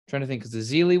 Because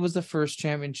Ezeli was the first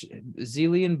championship.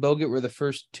 Ezeli and Bogut were the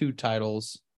first 2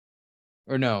 titles.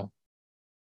 Or no.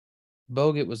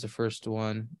 Bogut was the first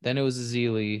one. Then it was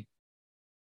Ezeli.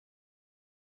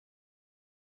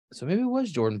 So maybe it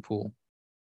was Jordan Poole.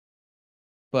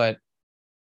 But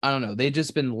I don't know. They've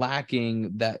just been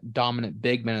lacking that dominant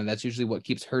big man, and that's usually what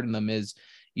keeps hurting them. Is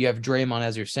you have Draymond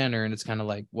as your center, and it's kind of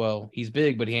like, well, he's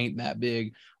big, but he ain't that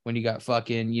big. When you got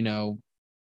fucking,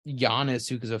 Giannis,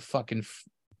 who is a fucking,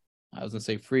 I was gonna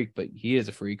say freak, but he is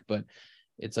a freak. But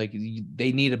it's like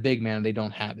they need a big man, they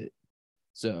don't have it.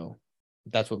 So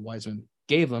that's what Wiseman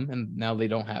gave them, and now they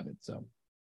don't have it. So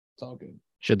it's all good.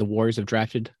 Should the Warriors have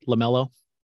drafted LaMelo?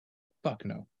 Fuck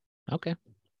no. Okay.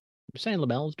 I'm saying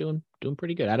LaMelo's doing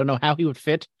pretty good. I don't know how he would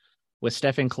fit with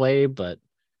Stephen Clay, but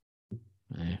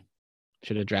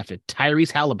should have drafted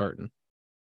Tyrese Halliburton.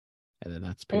 And then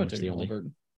that's pretty much the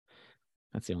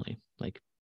only like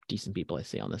decent people I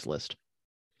see on this list.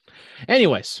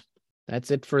 Anyways,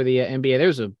 that's it for the NBA.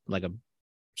 There's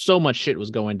so much shit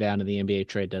was going down in the NBA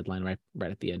trade deadline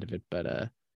right at the end of it, but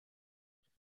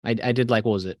I did like,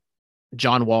 what was it?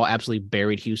 John Wall absolutely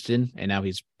buried Houston, and now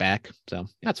he's back, so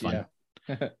that's fun.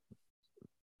 Yeah.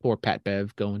 Poor Pat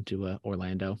Bev going to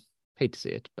Orlando. Hate to see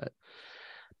it, but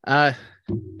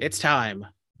it's time.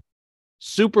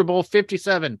 Super Bowl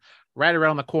 57 right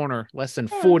around the corner, less than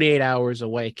 48 hours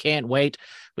away. Can't wait.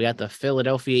 We got the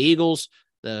Philadelphia Eagles,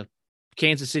 the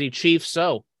Kansas City Chiefs.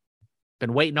 So,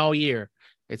 been waiting all year.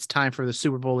 It's time for the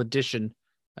Super Bowl edition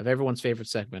of everyone's favorite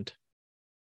segment.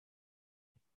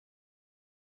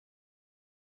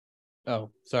 Oh,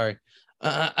 sorry.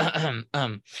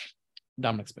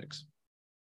 Dominic's picks.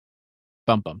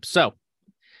 Bump. So,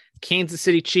 Kansas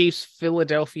City Chiefs,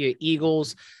 Philadelphia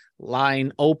Eagles.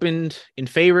 Line opened in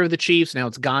favor of the Chiefs. Now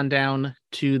it's gone down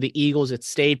to the Eagles. It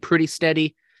stayed pretty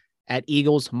steady at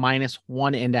Eagles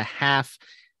 -1.5.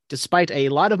 Despite a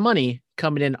lot of money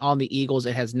coming in on the Eagles,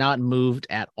 it has not moved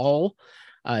at all.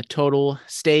 Total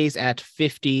stays at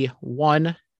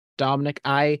 51. Dominic,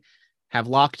 I have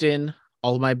locked in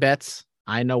all of my bets.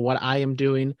 I know what I am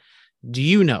doing. Do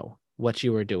you know what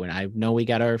you are doing? I know we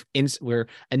got our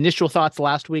initial thoughts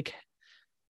last week.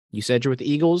 You said you're with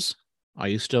the Eagles. Are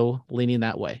you still leaning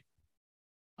that way?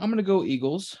 I'm going to go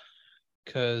Eagles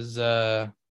because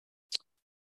fuck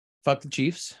the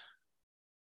Chiefs.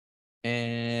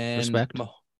 And respect.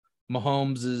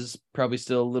 Mahomes is probably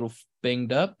still a little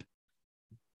banged up.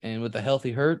 And with the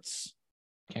healthy Hurts,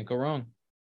 can't go wrong.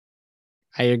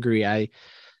 I agree. I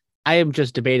am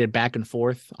just debated back and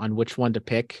forth on which one to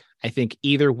pick. I think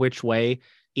either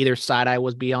side I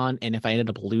was be on, and if I ended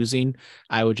up losing,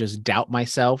 I would just doubt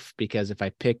myself, because if I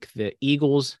pick the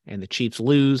Eagles and the Chiefs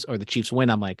lose or the Chiefs win,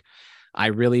 I'm like, I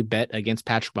really bet against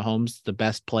Patrick Mahomes, the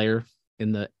best player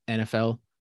in the NFL.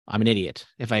 I'm an idiot.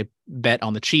 If I bet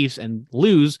on the Chiefs and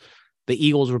lose, the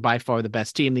Eagles were by far the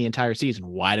best team the entire season.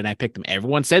 Why didn't I pick them?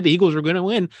 Everyone said the Eagles were going to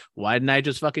win. Why didn't I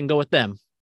just fucking go with them?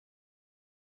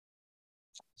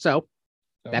 So,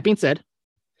 that being said,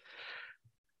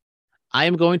 I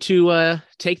am going to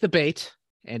take the bait,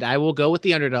 and I will go with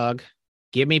the underdog.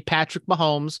 Give me Patrick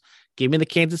Mahomes. Give me the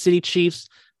Kansas City Chiefs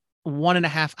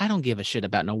 1.5. I don't give a shit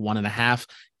about no 1.5.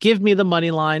 Give me the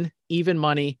money line, even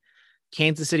money.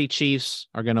 Kansas City Chiefs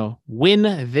are going to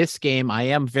win this game. I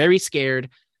am very scared,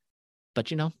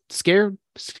 but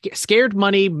scared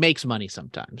money makes money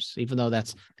sometimes, even though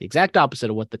that's the exact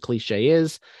opposite of what the cliche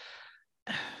is.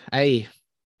 I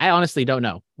honestly don't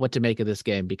know what to make of this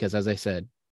game, because, as I said,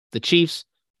 the Chiefs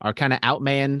are kind of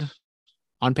outmanned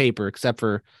on paper, except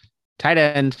for tight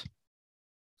end,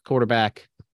 quarterback,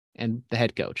 and the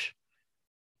head coach.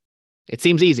 It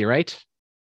seems easy, right?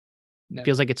 Never.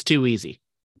 Feels like it's too easy.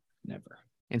 Never.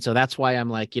 And so that's why I'm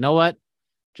like, you know what?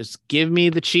 Just give me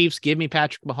the Chiefs. Give me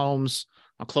Patrick Mahomes.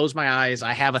 I'll close my eyes.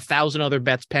 I have 1,000 other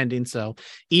bets pending. So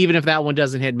even if that one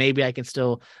doesn't hit, maybe I can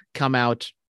still come out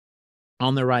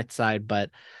on the right side.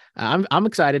 But I'm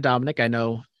excited, Dominic. I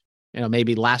know,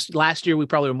 maybe last year we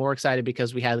probably were more excited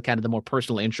because we had kind of the more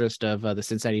personal interest of the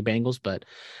Cincinnati Bengals. But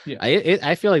yeah,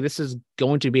 I feel like this is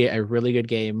going to be a really good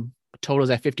game.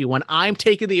 Totals at 51. I'm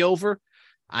taking the over.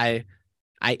 I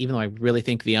even though I really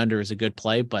think the under is a good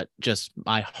play, but just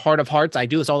my heart of hearts, I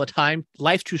do this all the time.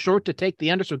 Life's too short to take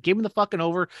the under, so give me the fucking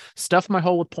over. Stuff my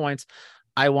hole with points.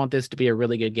 I want this to be a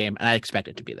really good game, and I expect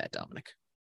it to be that, Dominic.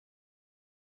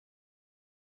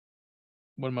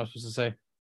 What am I supposed to say?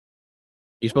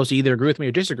 You're supposed to either agree with me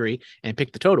or disagree and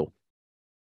pick the total.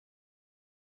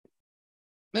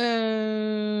 God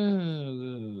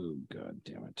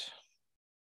damn it.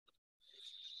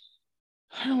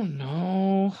 I don't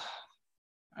know.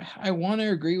 I want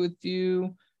to agree with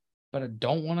you, but I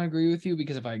don't want to agree with you,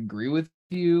 because if I agree with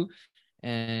you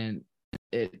and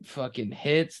it fucking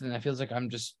hits, then it feels like I'm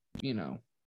just,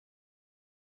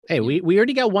 Hey, we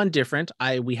already got one different.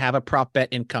 We have a prop bet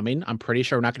incoming. I'm pretty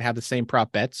sure we're not going to have the same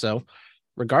prop bet. So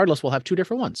regardless, we'll have two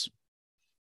different ones.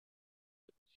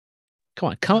 Come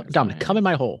on, come, That's Dominic, fine. come in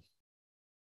my hole.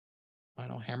 I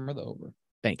don't hammer the over.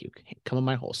 Thank you. Come in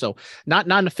my hole. So not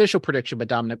an official prediction, but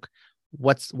Dominic,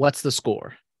 what's the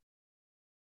score?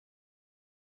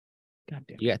 God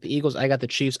damn. You got the Eagles. I got the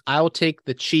Chiefs. I will take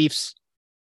the Chiefs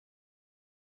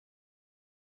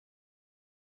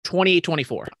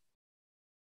 28-24.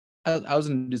 I was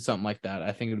gonna do something like that.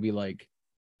 I think it'd be like.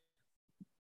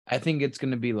 I think it's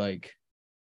gonna be like.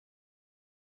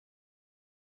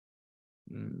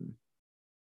 Mm,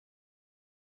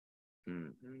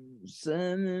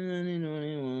 7,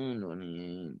 21,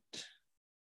 28.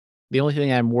 The only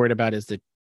thing I'm worried about is the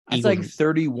It's Eagles. like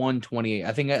 31-28.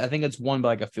 I think it's won by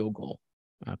like a field goal.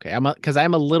 Okay, because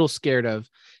I'm a little scared of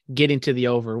getting to the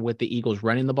over with the Eagles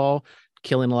running the ball,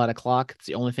 killing a lot of clock. It's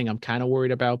the only thing I'm kind of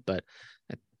worried about. But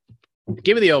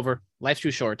give me the over. Life's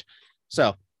too short.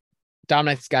 So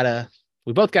Dominic's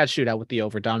we both got a shootout with the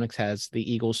over. Dominic has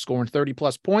the Eagles scoring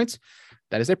 30+ points.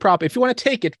 That is a prop if you want to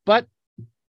take it. But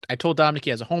I told Dominic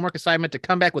he has a homework assignment to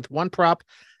come back with one prop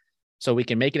so we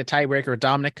can make it a tiebreaker.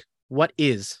 Dominic, what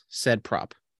is said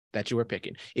prop that you were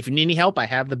picking? If you need any help, I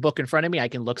have the book in front of me. I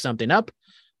can look something up.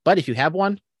 But if you have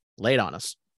one, lay it on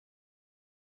us.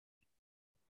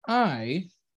 I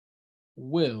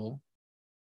will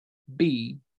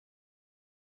be.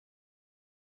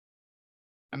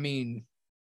 I mean,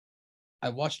 I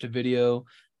watched a video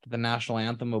that the national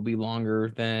anthem will be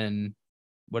longer than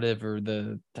whatever I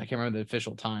can't remember the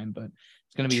official time, but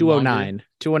it's going to be 209. longer.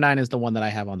 209 is the one that I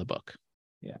have on the book.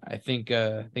 Yeah, I think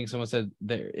someone said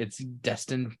there it's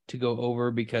destined to go over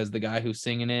because the guy who's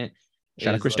singing it,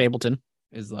 Shout out Chris Stapleton,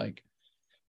 is like,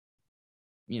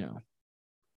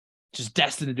 just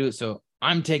destined to do it. So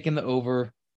I'm taking the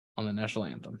over on the national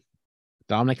anthem.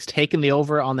 Dominic's taking the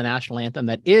over on the national anthem.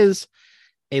 That is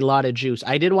a lot of juice.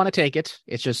 I did want to take it.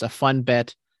 It's just a fun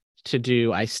bet to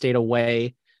do. I stayed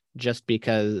away just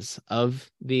because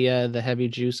of the heavy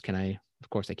juice. Of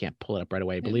course I can't pull it up right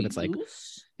away. I believe it's like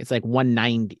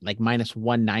 190, like minus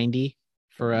 190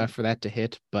 for that to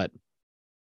hit, but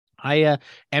I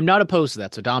am not opposed to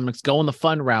that. So Dominic's going the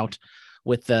fun route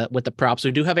with the props.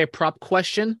 We do have a prop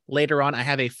question later on. I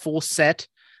have a full set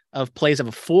of plays. I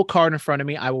have a full card in front of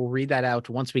me. I will read that out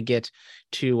once we get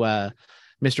to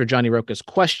Mr. Johnny Roca's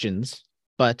questions.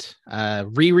 But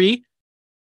Riri,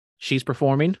 she's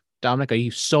performing. Dominic, are you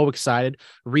so excited?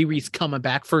 Riri's coming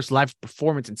back. First live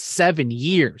performance in 7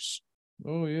 years.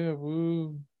 Oh, yeah.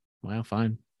 Woo. Well,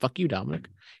 fine. Fuck you, Dominic.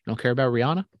 You don't care about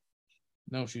Rihanna?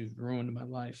 No, she's ruined my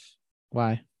life.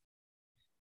 Why?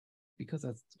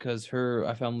 Because her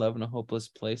I Found Love in a Hopeless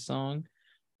Place song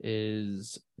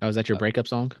is... Oh, is that your breakup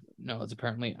song? No, it's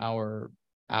apparently our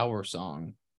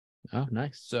song. Oh,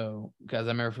 nice. So, because I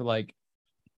remember for like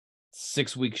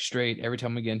 6 weeks straight, every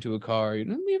time we get into a car,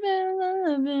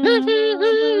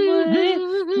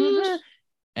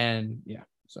 and yeah,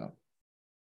 so.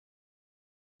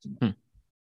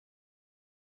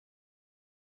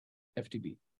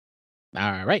 FTB.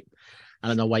 All right. I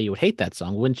don't know why you would hate that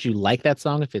song. Wouldn't you like that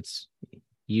song if it's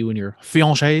you and your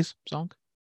fiancé's song?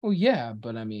 Oh yeah,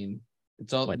 but I mean,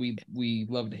 it's all What? we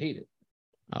love to hate it.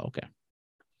 Oh, okay.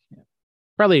 Yeah.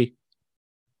 Probably.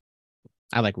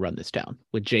 I like Run This Down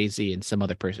with Jay-Z and some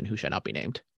other person who shall not be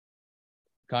named.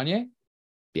 Kanye?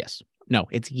 Yes. No,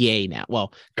 it's Ye now.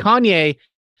 Well, Kanye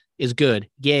is good.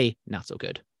 Ye, not so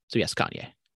good. So yes, Kanye.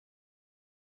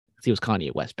 He was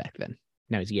Kanye West back then.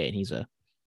 Now he's Ye, and he's a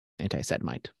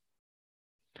anti-Semite.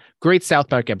 Great South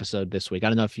Park episode this week. I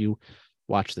don't know if you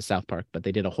watched the South Park, but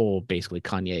they did a whole basically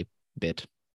Kanye bit.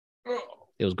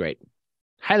 It was great.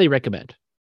 Highly recommend.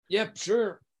 Yep,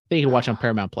 sure. I think you can watch on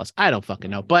Paramount Plus. I don't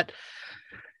fucking know. But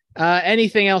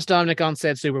anything else, Dominic, on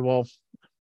said Super Bowl?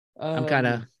 I'm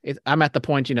at the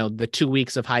point, the 2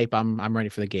 weeks of hype. I'm ready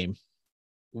for the game.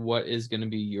 What is going to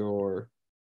be your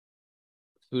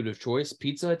food of choice?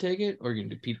 Pizza, I take it? Or are you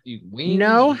going to do wings?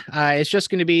 No, it's just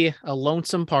going to be a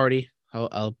lonesome party.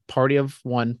 A party of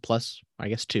one plus, I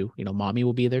guess, two. Mommy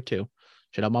will be there too.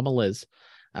 Shout out Mama Liz.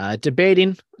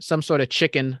 Debating some sort of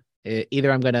chicken.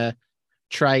 Either I'm going to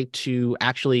try to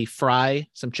actually fry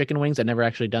some chicken wings. I've never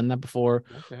actually done that before.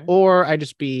 Okay. Or I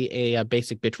just be a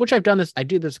basic bitch, which I've done this. I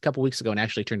did this a couple weeks ago and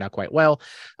actually turned out quite well.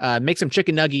 Make some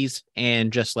chicken nuggies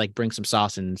and just like bring some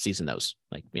sauce and season those,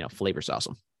 flavor sauce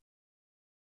them.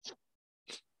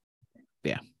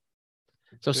 Yeah.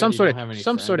 So some sort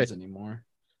of anymore.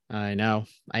 I know.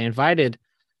 I invited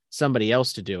somebody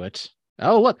else to do it.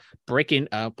 Oh, look, breaking.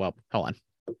 Well, hold on.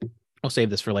 I'll save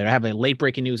this for later. I have a late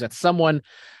breaking news that someone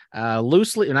not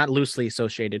loosely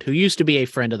associated, who used to be a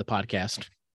friend of the podcast,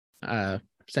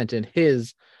 sent in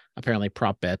his apparently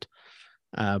prop bet.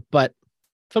 But what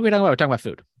are we talking about? We're talking about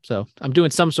food. So I'm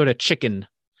doing some sort of chicken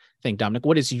think, Dominic,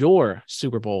 what is your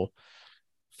Super Bowl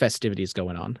festivities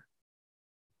going on?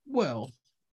 Well,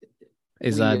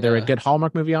 Is we, there a good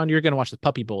Hallmark movie on? You're going to watch the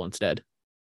Puppy Bowl instead.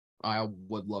 I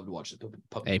would love to watch the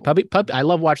puppy. Hey, Bowl. puppy. I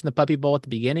love watching the Puppy Bowl at the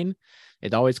beginning.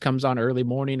 It always comes on early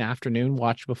morning, afternoon,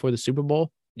 watch before the Super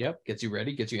Bowl. Yep, gets you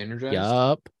ready, gets you energized.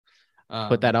 Yup.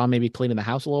 Put that on, maybe cleaning the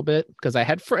house a little bit because I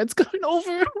had friends coming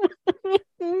over. I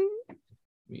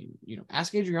mean,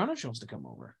 ask Adriana if she wants to come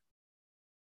over.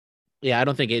 Yeah, I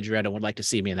don't think Adriana would like to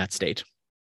see me in that state.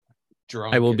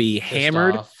 Drunk I will and be pissed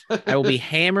hammered. off. I will be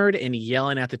hammered and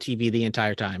yelling at the TV the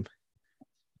entire time.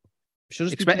 She'll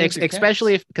just be playing with your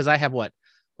Especially cats. because I have I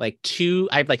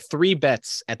have like 3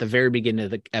 bets at the very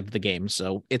beginning of the game.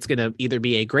 So it's going to either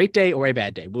be a great day or a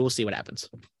bad day. We will see what happens.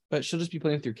 But she'll just be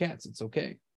playing with your cats. It's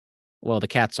okay. Well, the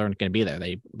cats aren't going to be there.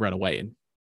 They run away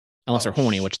unless Oh, they're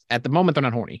horny, which at the moment they're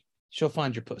not horny. She'll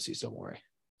find your pussy, so don't worry.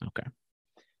 Okay.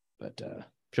 But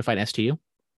She'll find STU.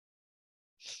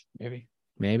 maybe.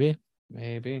 Maybe.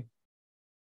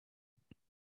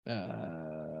 What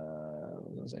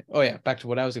was I say? Oh yeah, back to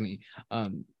what I was gonna eat.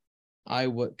 I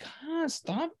would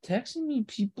stop texting me,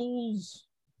 people's.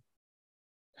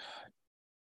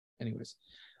 Anyways,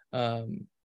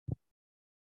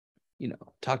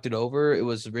 talked it over. It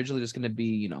was originally just gonna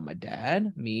be, my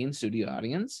dad, me, and studio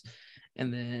audience,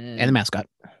 and then And the mascot.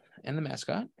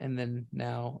 and then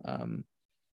now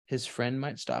his friend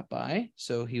might stop by,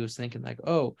 so he was thinking like,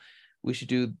 oh, we should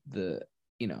do the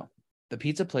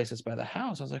pizza place that's by the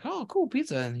house. I was like, oh, cool,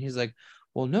 pizza. And he's like,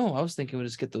 well, no, I was thinking we'll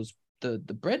just get those the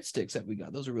breadsticks that we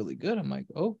got. Those are really good. I'm like,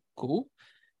 oh, cool.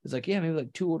 He's like, yeah, maybe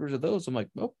like 2 orders of those. I'm like,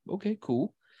 oh, okay,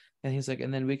 cool. And he's like,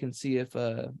 and then we can see if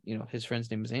his friend's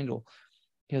name is Angel.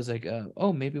 He was like,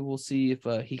 oh, maybe we'll see if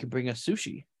he can bring us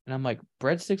sushi. And I'm like,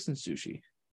 breadsticks and sushi.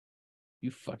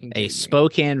 You fucking A kidding me?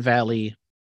 Spokane Valley.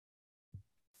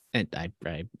 And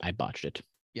I botched it.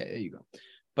 Yeah, there you go.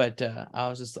 But I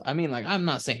was just, I'm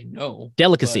not saying no.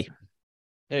 Delicacy.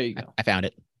 There you go. I found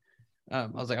it. I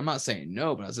was like, I'm not saying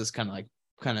no, but I was just kind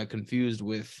of confused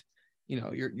with,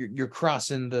 you're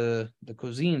crossing the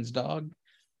cuisines, dog.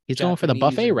 He's going for the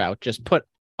Japanese buffet and- route. Just put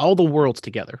all the worlds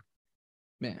together.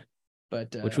 Man.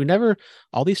 But Which we never,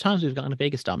 all these times we've gone to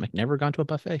Vegas, Dominic, never gone to a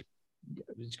buffet.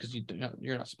 it's because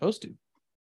you're not supposed to.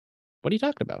 What are you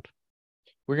talking about?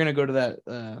 We're gonna go to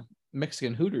that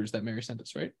Mexican Hooters that Mary sent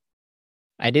us, right?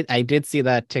 I did see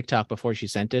that TikTok before she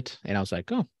sent it, and I was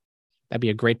like, oh, that'd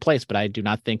be a great place, but I do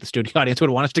not think the studio audience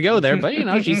would want us to go there. But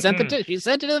she sent it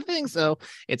to the thing, so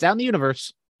it's out in the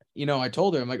universe. I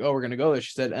told her, I'm like, oh, we're gonna go there.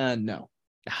 She said, no.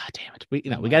 Ah, damn it. We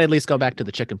got to at least go back to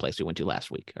the chicken place we went to last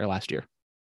year.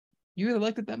 You really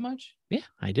liked it that much? Yeah,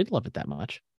 I did love it that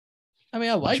much. I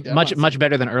mean, I liked it. Much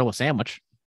better than Earl of Sandwich.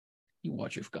 You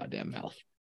watch your goddamn mouth.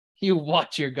 You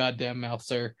watch your goddamn mouth,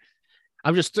 sir.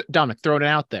 I'm just, Dominic, throwing it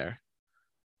out there.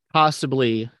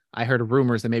 Possibly, I heard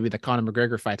rumors that maybe the Conor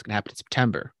McGregor fight's going to happen in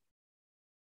September.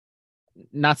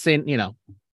 Not saying,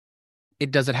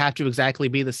 does it have to exactly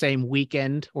be the same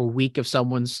weekend or week of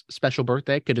someone's special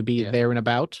birthday? Could it be there and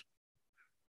about?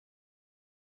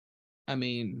 I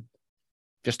mean,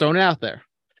 just throwing it out there.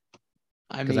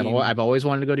 Because I've always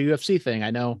wanted to go to UFC thing.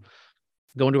 I know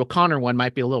going to a Conor one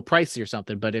might be a little pricey or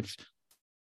something, but even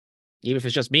if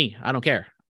it's just me, I don't care.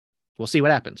 We'll see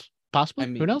what happens.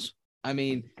 Possibly. Who knows? I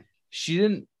mean, she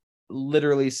didn't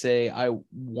literally say I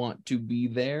want to be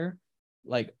there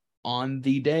like on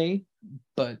the day,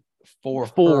 but for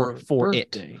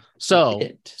it. So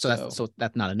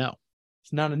that's not a no.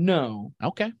 It's not a no.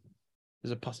 Okay.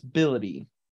 There's a possibility.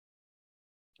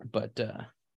 But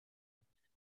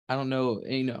I don't know,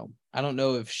 I don't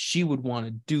know if she would want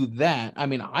to do that. I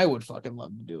mean, I would fucking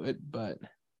love to do it, but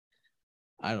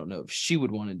I don't know if she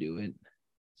would want to do it,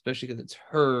 especially because it's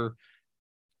her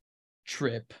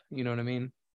trip. You know what I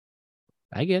mean?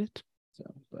 I get it. So,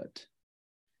 but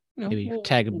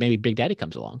maybe Big Daddy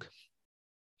comes along.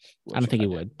 I don't think he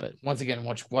would, but once again,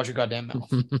 watch your goddamn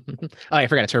mouth. Oh, I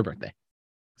forgot it's her birthday.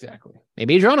 Exactly.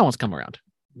 Maybe Adriana wants to come around.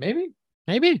 Maybe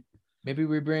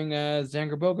we bring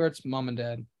Zanger Bogart's mom and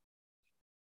dad.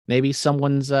 Maybe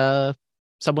someone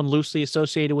loosely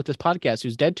associated with this podcast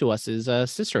who's dead to us is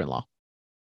sister-in-law.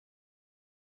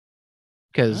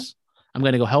 Because I'm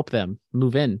going to go help them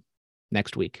move in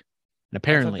next week. And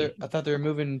apparently, I thought they were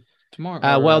moving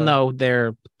tomorrow. No,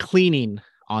 they're cleaning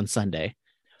on Sunday.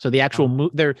 So the actual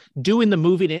they're doing the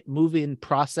moving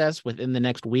process within the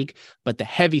next week, but the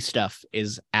heavy stuff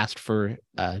is asked for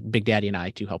Big Daddy and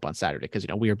I to help on Saturday because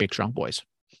we are big strong boys.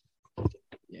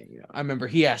 Yeah, I remember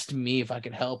he asked me if I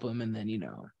could help him, and then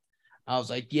I was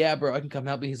like, "Yeah, bro, I can come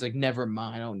help you." He's like, "Never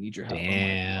mind, I don't need your help."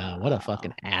 Damn, like, what a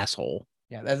fucking asshole!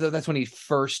 Yeah, that's when he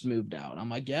first moved out. I'm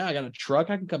like, yeah, I got a truck.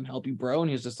 I can come help you, bro. And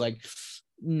he was just like,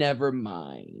 never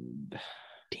mind.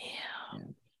 Damn. Yeah.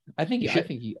 I think You should-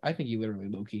 he literally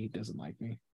low-key doesn't like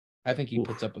me. I think he Oof.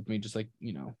 puts up with me just like,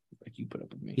 like you put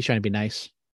up with me. He's trying to be nice.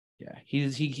 Yeah.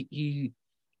 He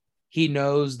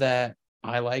knows that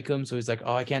I like him, so he's like,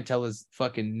 oh, I can't tell his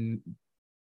fucking,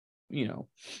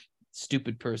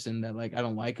 stupid person that like I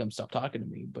don't like him, stop talking to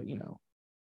me. But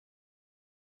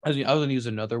I was gonna use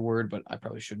another word, but I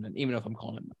probably shouldn't. Even if I'm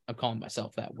calling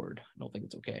myself that word. I don't think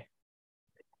it's okay.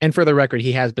 And for the record,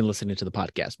 he has been listening to the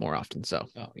podcast more often. So,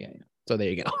 Oh yeah. so there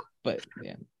you go. But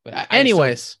yeah. But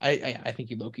Anyways, I think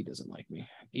he low-key doesn't like me.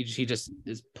 He just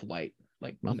is polite,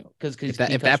 like Well, because if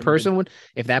that person would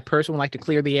like to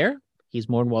clear the air, he's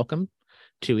more than welcome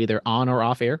to either on or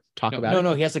off air talk about it.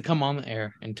 No, he has to come on the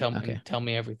air and tell me Okay. tell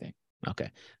me everything. Okay,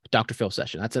 Dr. Phil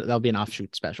session. That'll be an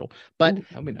offshoot special. But Ooh,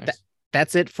 that'd be nice.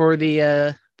 That's it for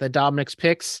the Dominic's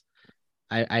picks.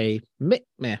 I'm not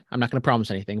going to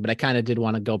promise anything, but I kind of did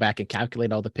want to go back and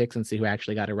calculate all the picks and see who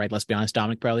actually got it right. Let's be honest,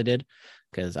 Dominic probably did,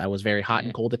 because I was very hot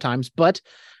and cold at times. But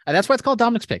that's why it's called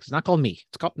Dominic's picks. It's not called me.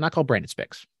 It's not called Brandon's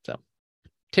picks. So,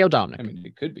 Tail Dominic. I mean,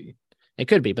 it could be. It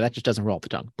could be, but that just doesn't roll off the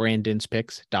tongue. Brandon's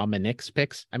picks, Dominic's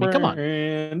picks. I mean, come on.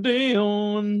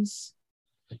 Brandon's.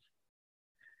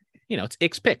 It's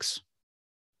X picks.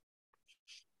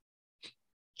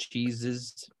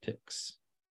 Jesus picks.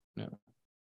 No.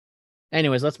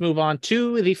 Anyways, let's move on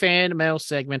to the fan mail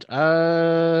segment, otherwise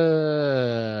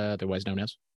known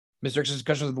as Mr. X's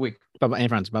questions of the week. and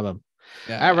friends. Bye.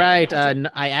 Yeah, All right.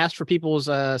 I asked for people's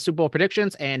Super Bowl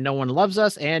predictions, and no one loves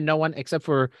us, and no one except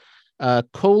for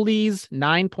Coley's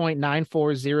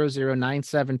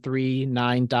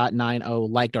 9.9400973.9.90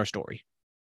 liked our story.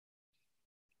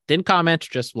 Didn't comment,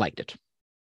 just liked it.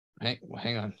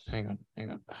 Hang on.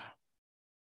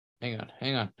 I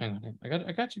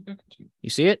got you. You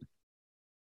see it?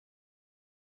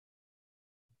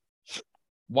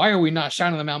 Why are we not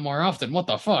shining them out more often? What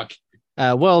the fuck?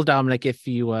 Well, Dominic, if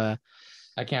you I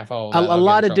can't follow a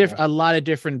lot of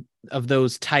different of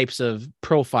those types of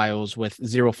profiles with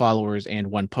 0 followers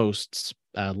and 1 posts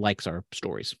likes our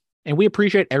stories, and we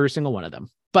appreciate every single one of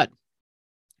them. But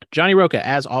Johnny Roca,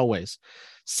 as always,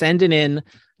 sending in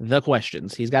the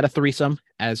questions. He's got a threesome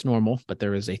as normal, but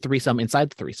there is a threesome inside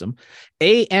the threesome.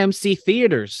 AMC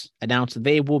Theaters announced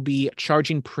they will be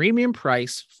charging premium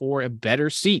price for better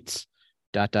seats. ...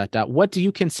 What do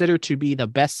you consider to be the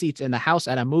best seats in the house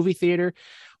at a movie theater?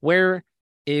 Where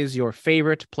is your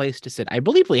favorite place to sit? I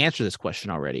believe we answered this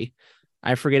question already.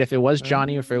 I forget if it was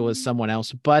Johnny or if it was someone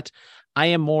else, but I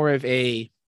am more of a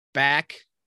back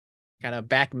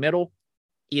middle.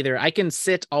 Either I can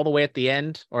sit all the way at the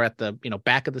end or at the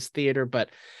back of this theater, but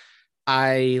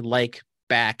I like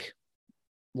back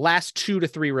last 2 to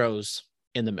 3 rows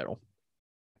in the middle.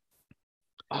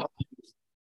 Oh.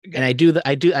 And I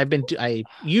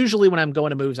usually when I'm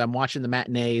going to movies, I'm watching the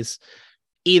matinees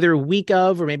either week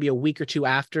of or maybe a week or 2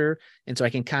 after. And so I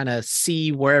can kind of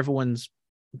see where everyone's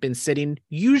been sitting.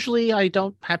 Usually I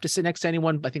don't have to sit next to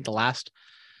anyone, but I think I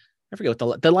forget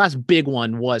what the last big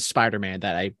one was Spider-Man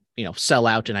that I, sell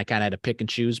out and I kind of had to pick and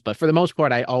choose. But for the most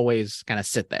part, I always kind of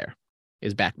sit there,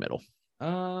 is back middle.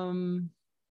 I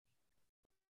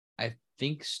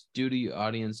think studio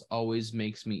audience always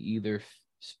makes me either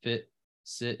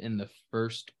sit in the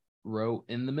first row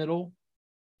in the middle.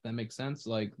 That makes sense.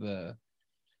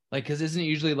 Because isn't it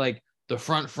usually like the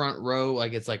front row,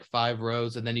 like it's like 5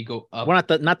 rows, and then you go up. Well,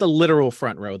 not the literal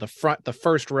front row, the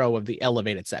first row of the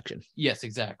elevated section. Yes,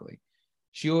 exactly.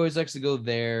 She always likes to go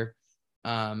there.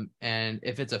 And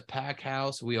if it's a pack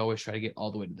house, we always try to get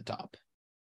all the way to the top.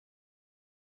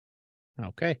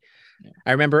 Okay. Yeah.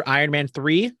 I remember Iron Man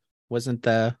 3 wasn't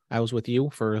I was with you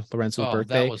for Lorenzo's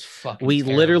birthday. That was fucking we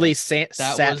terrible. Literally sat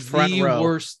front the row.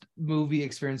 Worst movie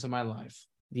experience of my life.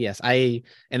 Yes, and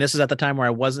this is at the time where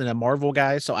I wasn't a Marvel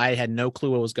guy, so I had no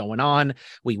clue what was going on.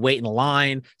 We wait in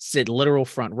line, sit literal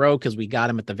front row because we got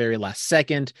him at the very last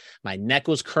second. My neck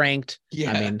was cranked.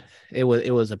 Yeah. I mean, it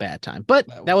was a bad time. But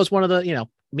that was one of the,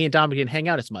 me and Dominic didn't hang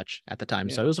out as much at the time,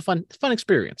 so it was a fun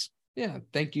experience. Yeah,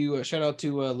 thank you. Shout out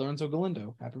to Lorenzo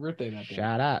Galindo. Happy birthday that day.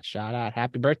 Shout out.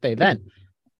 Happy birthday then.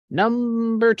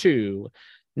 Number 2.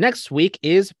 Next week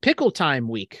is Pickle Time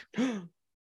week.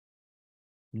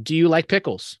 Do you like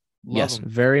pickles? Yes, them.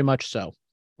 very much so.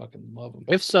 Fucking love them.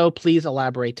 If so, please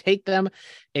elaborate. Take them.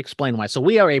 Explain why. So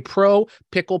we are a pro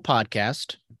pickle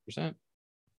podcast. 100%.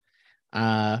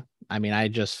 I mean, I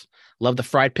just love the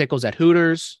fried pickles at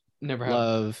Hooters. Never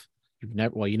have. You've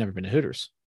never been to Hooters.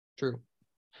 True.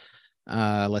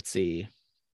 Let's see.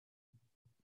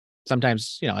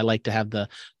 Sometimes, I like to have the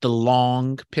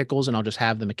long pickles, and I'll just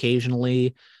have them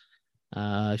occasionally.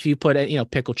 If you put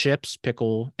it, pickle chips,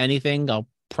 pickle anything, I'll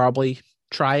probably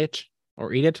try it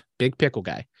or eat it. Big pickle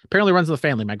guy. Apparently runs in the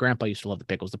family. My grandpa used to love the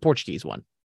pickles, the Portuguese one.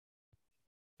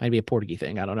 Might be a Portuguese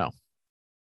thing. I don't know.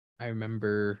 I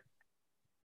remember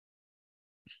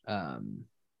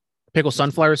Pickle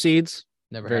sunflower seeds.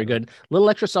 never Very had them. good. Little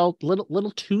extra salt,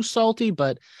 little too salty,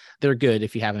 but they're good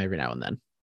if you have them every now and then.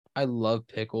 I love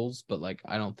pickles, but like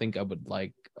I don't think I would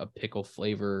like a pickle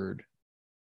flavored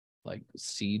like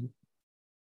seed.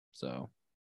 So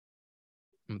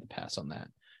I'm gonna pass on that.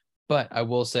 But I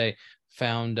will say,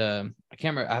 found I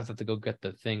can't remember. I have to go get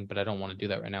the thing, but I don't want to do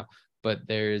that right now. But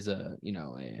there's a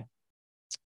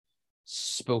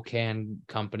Spokane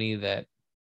company that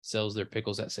sells their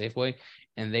pickles at Safeway,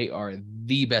 and they are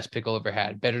the best pickle I've ever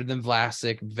had. Better than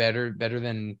Vlasic, better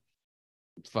than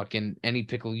fucking any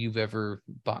pickle you've ever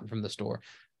bought from the store.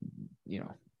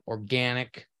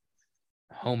 Organic,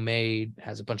 homemade,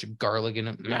 has a bunch of garlic in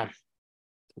it.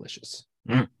 Delicious.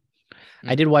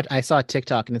 I saw a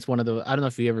TikTok, and it's one of the, I don't know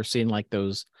if you ever seen like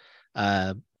those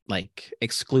like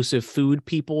exclusive food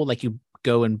people, like you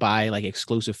go and buy like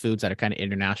exclusive foods that are kind of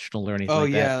international or anything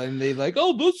like that. And they like,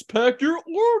 let's pack your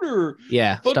order.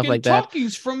 Yeah, stuff like that.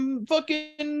 Talkies from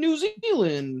fucking New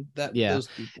Zealand. Those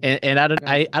people. And I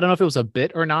don't know if it was a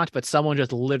bit or not, but someone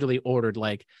just literally ordered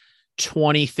like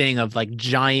 20 thing of like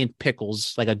giant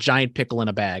pickles, like a giant pickle in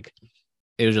a bag.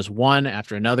 It was just one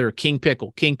after another. King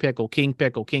pickle, king pickle, king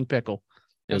pickle, king pickle.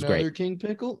 It was great. King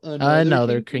pickle.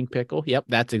 Another king pickle. Yep,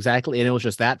 that's exactly. And it was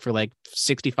just that for like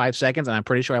 65 seconds. And I'm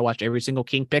pretty sure I watched every single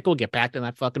king pickle get packed in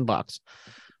that fucking box.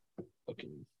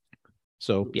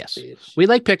 So yes, we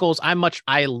like pickles.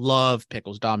 I love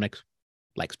pickles. Dominic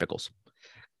likes pickles.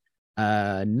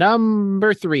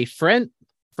 Number 3,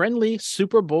 friendly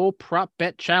Super Bowl prop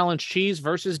bet challenge, Cheese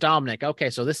versus Dominic. Okay,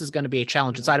 so this is going to be a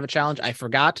challenge inside of a challenge. I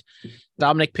forgot.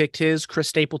 Dominic picked his Chris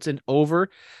Stapleton over.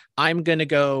 I'm going to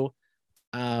go.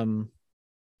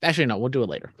 Actually, no, we'll do it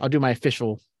later. I'll do my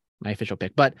official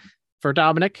pick. But for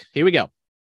Dominic, here we go.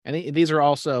 And these are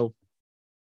also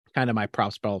kind of my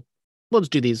props, but we'll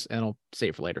just do these and I'll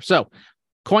save it for later. So,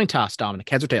 coin toss, Dominic,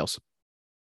 heads or tails?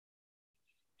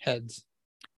 Heads.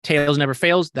 Tails never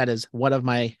fails. That is one of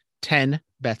my 10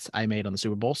 bets I made on the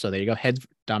Super Bowl. So there you go. Heads.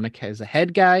 Dominic is a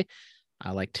head guy.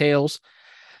 I like tails.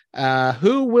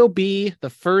 Who will be the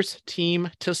first team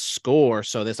to score?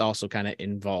 So this also kind of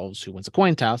involves who wins a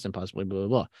coin toss and possibly blah, blah,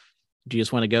 blah. Do you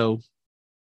just want to go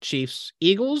Chiefs,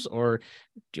 Eagles, or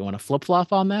do you want to flip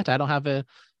flop on that? I don't have a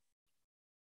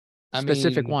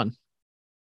specific one.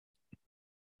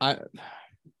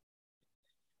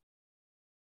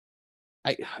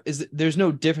 There's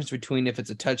no difference between if it's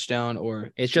a touchdown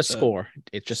or it's just score.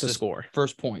 It's just a score.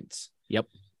 First points. Yep.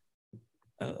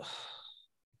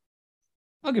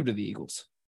 I'll give it to the Eagles.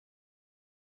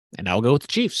 And I'll go with the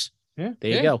Chiefs. Yeah.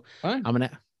 There you go. Fine.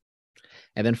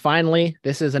 And then finally,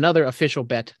 this is another official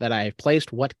bet that I have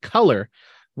placed. What color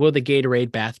will the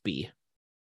Gatorade bath be?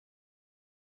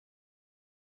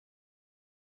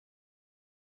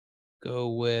 Go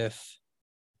with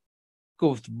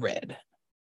red.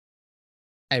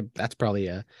 That's probably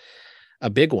a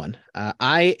big one.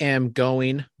 I am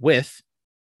going with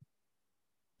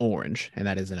orange, and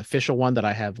that is an official one that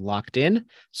I have locked in.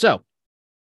 So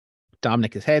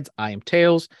Dominic is heads, I am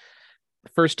tails.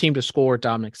 First team to score,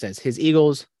 Dominic says his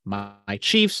Eagles, my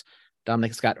Chiefs.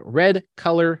 Dominic's got red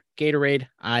color Gatorade.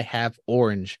 I have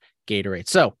orange Gatorade.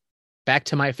 So back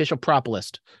to my official prop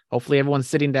list. Hopefully everyone's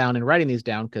sitting down and writing these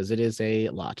down because it is a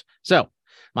lot. So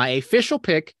my official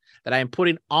pick that I am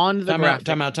putting on the graphic.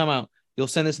 Time out. You'll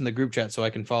send this in the group chat so I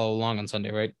can follow along on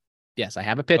Sunday, right? Yes, I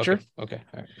have a picture. Okay.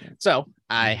 All right. So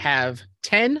I have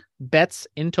 10 bets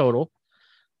in total,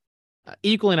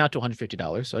 equaling out to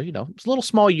 $150. So, it's little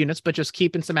small units, but just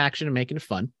keeping some action and making it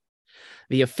fun.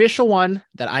 The official one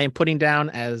that I am putting down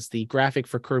as the graphic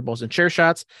for curveballs and chair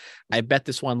shots, I bet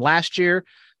this one last year.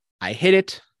 I hit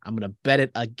it. I'm going to bet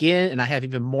it again, and I have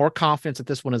even more confidence that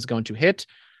this one is going to hit.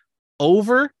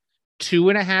 Over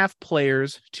 2.5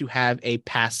 players to have a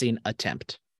passing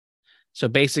attempt. So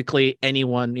basically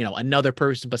anyone, another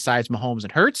person besides Mahomes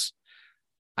and Hurts.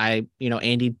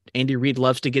 Andy Reid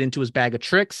loves to get into his bag of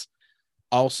tricks.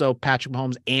 Also, Patrick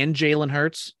Mahomes and Jalen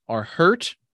Hurts are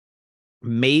hurt.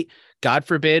 God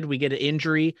forbid we get an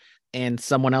injury and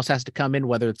someone else has to come in,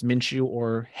 whether it's Minshew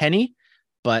or Henny.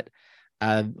 But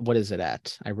what is it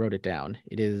at? I wrote it down.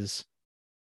 It is,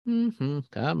 come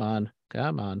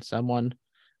on, someone.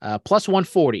 Plus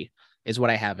 140 is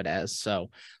what I have it as. So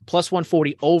plus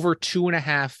 140 over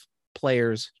 2.5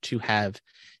 players to have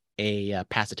a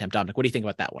pass attempt. Dominic, what do you think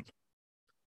about that one?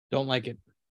 Don't like it.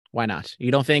 Why not?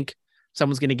 You don't think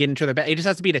someone's going to get into their bag? It just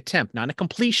has to be an attempt, not a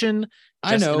completion.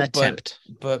 I know, an attempt.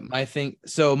 But my thing.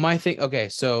 Okay.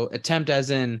 So attempt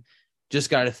as in just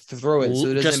got to throw it. So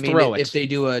it doesn't Just mean throw it. if they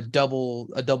do a double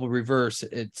reverse,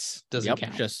 it's doesn't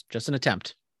count. Just an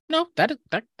attempt. No, that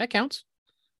counts.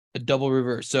 A double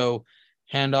reverse. So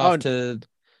hand off to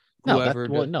whoever.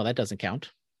 That doesn't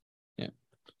count. Yeah.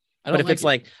 But if it's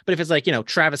like,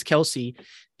 Travis Kelce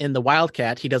in the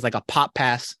Wildcat, he does like a pop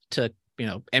pass to,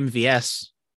 MVS,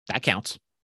 that counts.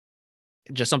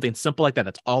 Just something simple like that.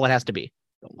 That's all it has to be.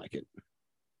 Don't like it.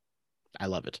 I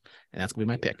love it. And that's gonna be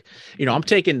my pick. I'm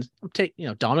taking,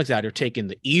 Dominic's out here taking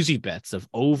the easy bets of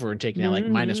over and taking out like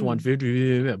minus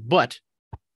 150. But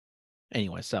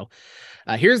anyway, so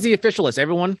here's the official list.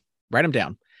 Everyone, write them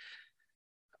down.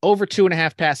 Over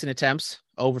 2.5 passing attempts,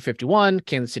 over 51.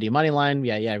 Kansas City money line.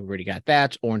 Yeah, we already got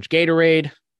that. Orange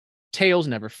Gatorade. Tails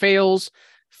never fails.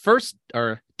 First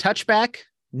or touchback,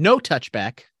 no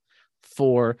touchback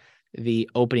for the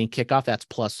opening kickoff. That's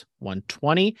plus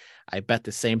 120. I bet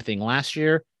the same thing last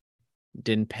year.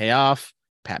 Didn't pay off.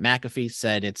 Pat McAfee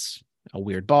said it's a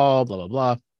weird ball, blah, blah,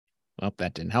 blah. Well,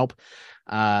 that didn't help.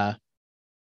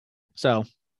 So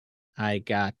I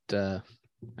got, I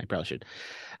probably should.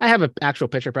 I have an actual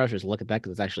picture. I probably should look at that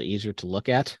because it's actually easier to look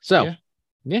at. So,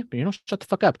 yeah, shut the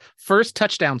fuck up. First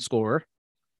touchdown scorer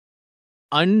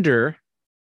under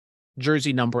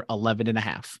jersey number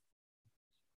 11.5.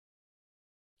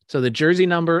 So the jersey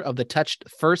number of the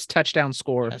first touchdown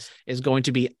score is going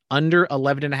to be under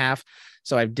 11.5.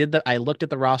 So I looked at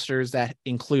the rosters. That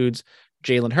includes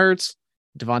Jalen Hurts,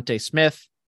 Devontae Smith,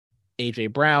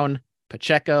 AJ Brown,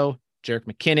 Pacheco, Jerick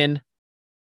McKinnon,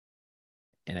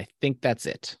 and I think that's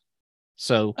it.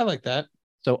 So I like that.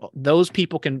 So those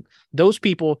people can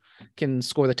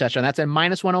score the touchdown. That's at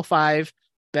minus 105.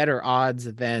 Better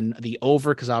odds than the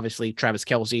over, because obviously Travis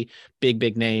Kelce,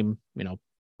 big name,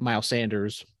 Miles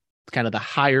Sanders, kind of the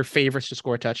higher favorites to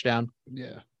score a touchdown.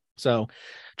 Yeah. So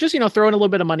just, throwing a little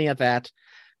bit of money at that.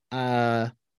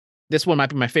 This one might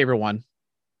be my favorite one.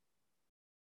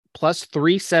 Plus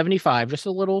 375, just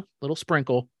a little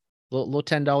sprinkle, little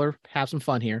 $10, have some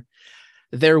fun here.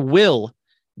 There will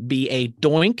be a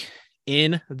doink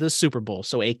in the Super Bowl.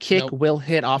 So a kick will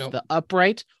hit off the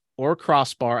upright or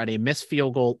crossbar at a missed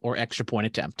field goal or extra point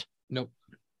attempt. Nope.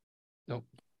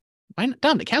 Why not?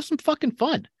 Dominic, have some fucking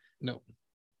fun. No.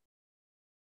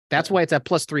 That's why it's at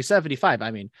plus 375.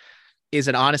 I mean, is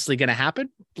it honestly going to happen?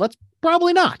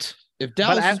 Probably not. If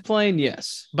Dallas is playing,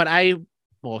 yes. But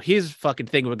his fucking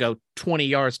thing would go 20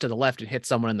 yards to the left and hit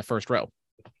someone in the first row.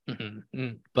 Mm-hmm.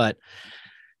 But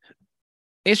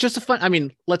it's just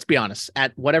let's be honest,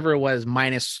 at whatever it was,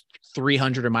 minus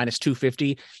 300 or minus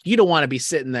 250, you don't want to be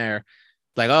sitting there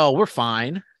like, oh, we're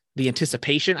fine. The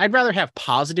anticipation, I'd rather have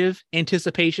positive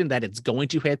anticipation that it's going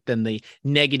to hit than the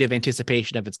negative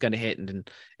anticipation of it's going to hit. And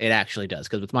it actually does.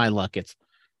 Because with my luck, it's,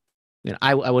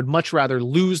 I would much rather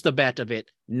lose the bet of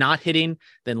it not hitting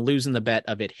than losing the bet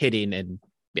of it hitting. And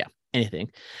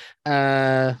anything.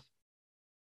 That's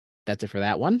it for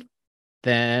that one.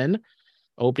 Then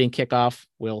opening kickoff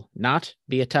will not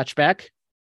be a touchback.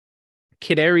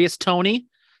 Kadarius Toney,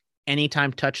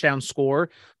 anytime touchdown score,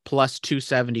 plus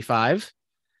 275.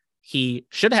 He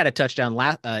should have had a touchdown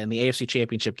in the AFC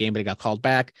Championship game, but he got called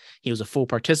back. He was a full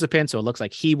participant, so it looks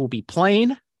like he will be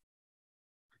playing.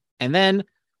 And then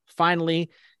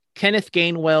finally, Kenneth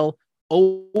Gainwell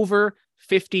over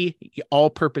 50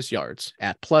 all-purpose yards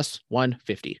at plus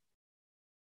 150.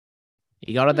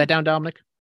 You got that down, Dominic?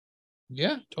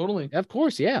 Yeah, totally. Of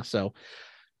course, yeah. So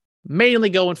mainly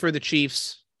going for the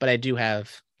Chiefs, but I do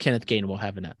have Kenneth Gainwell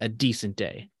having a decent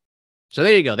day. So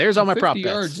there you go. There's all my prop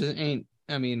bets. 50 yards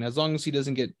as long as he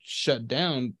doesn't get shut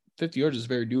down, 50 yards is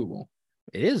very doable.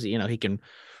 It is. He can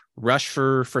rush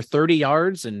for 30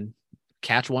 yards and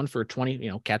catch one for 20,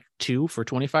 catch two for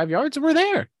 25 yards, and we're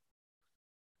there.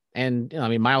 And,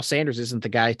 Miles Sanders isn't the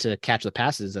guy to catch the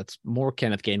passes. That's more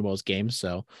Kenneth Gainwell's game.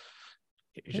 So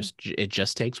it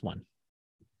just takes one.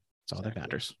 That's all that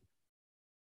matters.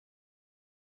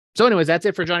 So anyways, that's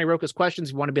it for Johnny Roca's questions.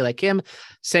 If you want to be like him,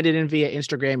 send it in via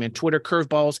Instagram and Twitter,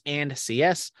 Curveballs and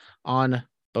CS on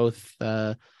both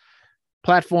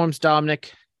platforms.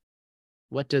 Dominic,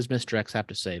 what does Mr. X have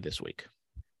to say this week?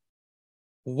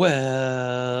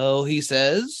 Well, he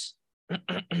says,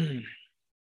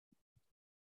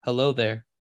 hello there.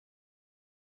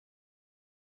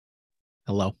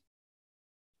 Hello.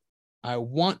 I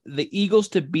want the Eagles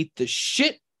to beat the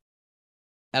shit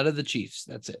out of the Chiefs.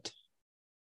 That's it.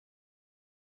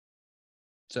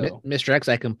 So, Mr. X,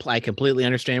 I completely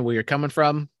understand where you're coming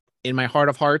from. In my heart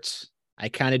of hearts, I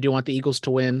kind of do want the Eagles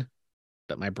to win,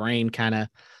 but my brain kind of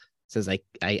Says I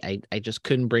just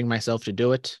couldn't bring myself to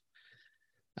do it.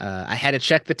 I had to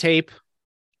check the tape.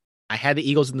 I had the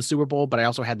Eagles in the Super Bowl, but I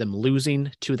also had them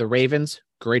losing to the Ravens.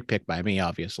 Great pick by me,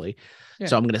 obviously. Yeah.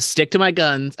 So I'm going to stick to my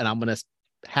guns, and I'm going to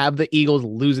have the Eagles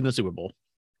losing the Super Bowl.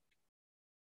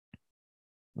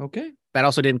 Okay. That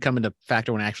also didn't come into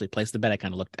factor when I actually placed the bet. I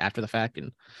kind of looked after the fact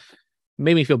and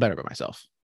made me feel better about myself.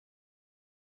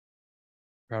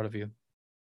 Proud of you.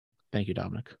 Thank you,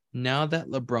 Dominic. Now that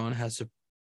LeBron has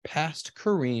surpassed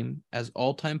Kareem as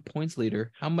all-time points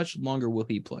leader, how much longer will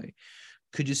he play?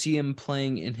 Could you see him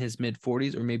playing in his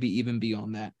mid-40s or maybe even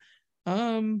beyond that?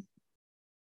 I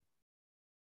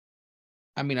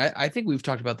mean, I think we've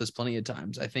talked about this plenty of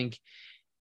times. I think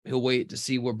he'll wait to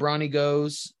see where Bronny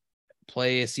goes,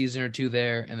 play a season or two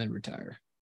there, and then retire.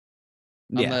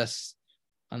 Yeah.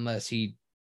 Unless he,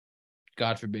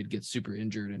 God forbid, gets super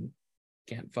injured and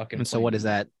can't fucking. And so play what is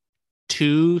anymore. that?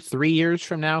 2-3 years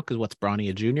from now? Because what's Bronny,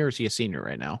 a junior or is he a senior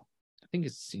right now? I think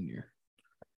it's senior.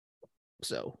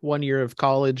 So 1 year of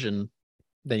college and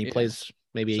then he Yeah. plays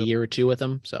maybe So- a year or two with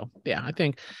them. So yeah, I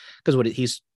think because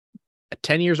he's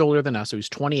 10 years older than us. So he's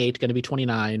 28, going to be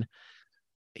 29.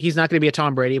 He's not going to be a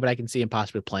Tom Brady, but I can see him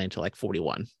possibly playing until like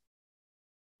 41.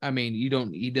 I mean,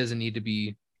 he doesn't need to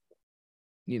be,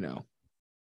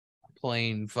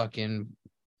 playing fucking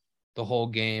the whole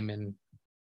game, and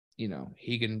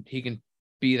he can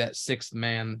be that sixth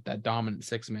man, that dominant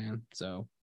sixth man. So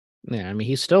Yeah, I mean,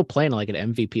 he's still playing like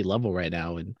an MVP level right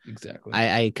now. And exactly.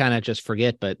 I kind of just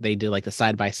forget, but they did like the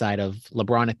side by side of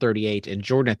LeBron at 38 and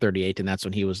Jordan at 38. And that's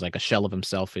when he was like a shell of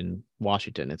himself in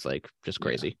Washington. It's like just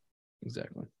crazy.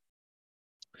 Exactly.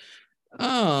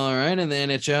 All right. In the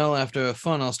NHL, after a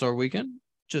fun All-Star weekend,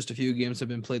 just a few games have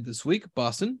been played this week.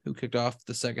 Boston, who kicked off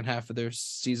the second half of their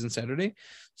season Saturday,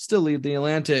 still lead the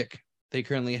Atlantic. They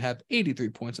currently have 83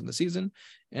 points in the season,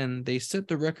 and they set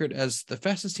the record as the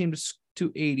fastest team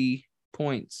to 80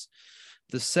 points.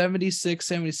 The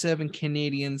 76-77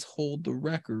 Canadians hold the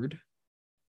record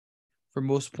for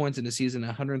most points in the season at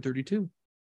 132.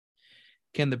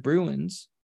 Can the Bruins,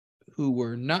 who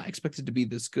were not expected to be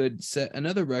this good, set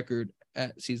another record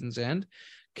at season's end?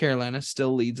 Carolina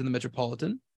still leads in the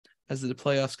Metropolitan. As the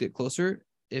playoffs get closer,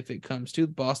 if it comes to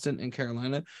Boston and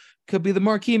Carolina, could be the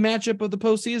marquee matchup of the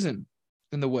postseason.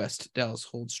 In the West, Dallas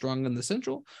holds strong in the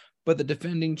Central, but the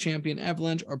defending champion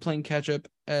Avalanche are playing catch-up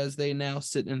as they now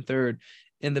sit in third.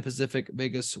 In the Pacific,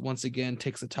 Vegas once again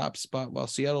takes the top spot while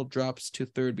Seattle drops to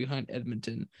third behind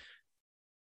Edmonton.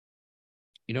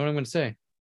 You know what I'm going to say?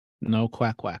 No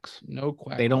quacks. No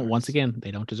quack. They don't, quacks. once again,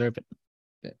 they don't deserve it.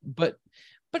 But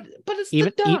it's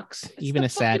Even the Ducks. It's even the a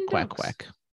sad fucking Ducks. quack.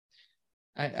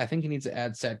 I think he needs to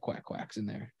add sad quacks in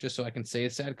there just so I can say a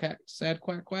sad quack,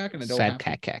 and I don't Sad have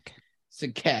to. cack.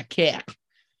 Sad cack.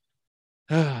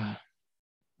 Okay.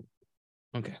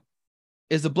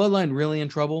 Is the bloodline really in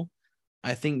trouble?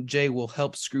 I think Jay will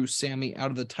help screw Sammy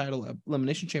out of the title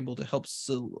elimination chamber to help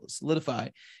solidify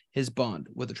his bond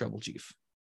with the Tribal Chief.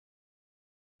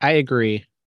 I agree.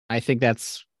 I think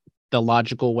that's the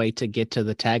logical way to get to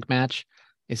the tag match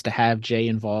is to have Jay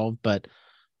involved, but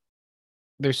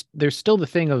there's still the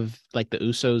thing of like the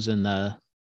Usos and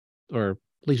or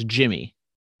at least Jimmy,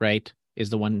 right, is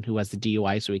the one who has the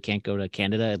DUI, so he can't go to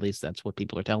Canada. At least that's what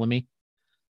people are telling me.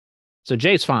 So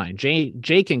Jay's fine. Jay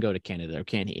can go to Canada, or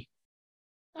can he?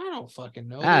 I don't fucking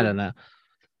know. I don't know.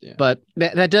 Yeah. But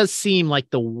that does seem like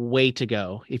the way to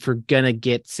go if you're gonna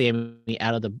get Sammy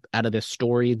out of this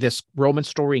story, this Roman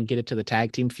story, and get it to the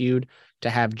tag team feud, to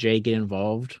have Jay get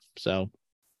involved. So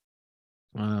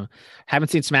haven't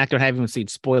seen SmackDown, haven't even seen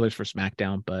spoilers for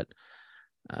SmackDown, but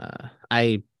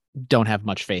I don't have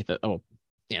much faith.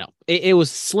 It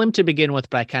was slim to begin with,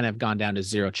 but I kind of gone down to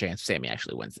 0 chance Sammy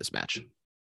actually wins this match.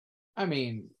 I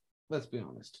mean, let's be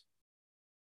honest.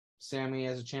 Sammy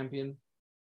as a champion,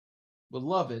 would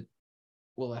love it.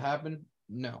 Will it happen?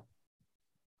 No.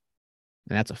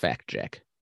 And that's a fact, Jack.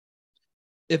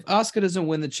 If Asuka doesn't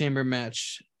win the chamber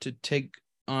match to take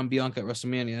on Bianca at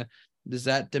WrestleMania, does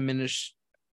that diminish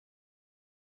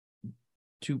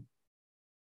to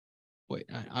wait,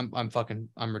 I'm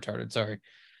retarded. Sorry.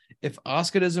 If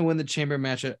Asuka doesn't win the chamber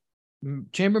match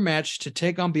to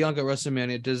take on Bianca at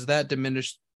WrestleMania, does that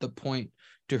diminish the point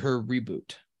to her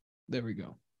reboot? There we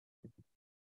go.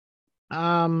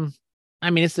 I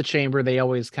mean, it's the chamber. They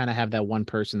always kind of have that one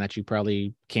person that you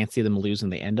probably can't see them lose,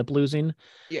 and they end up losing.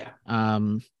 Yeah.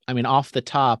 I mean, off the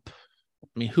top,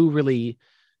 I mean, who really?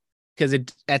 Because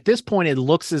at this point, it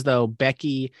looks as though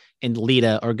Becky and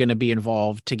Lita are going to be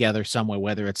involved together somewhere,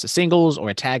 whether it's a singles or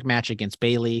a tag match against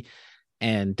Bayley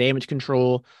and Damage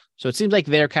Control. So it seems like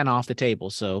they're kind of off the table.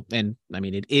 So, and I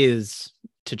mean, it is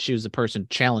to choose the person to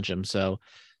challenge them. So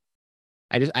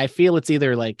I feel it's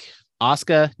either like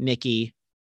Asuka, Nikki,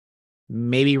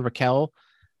 maybe Raquel.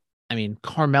 I mean,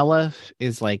 Carmella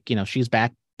is like, she's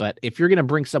back, but if you're gonna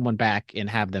bring someone back and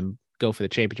have them go for the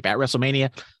championship at WrestleMania,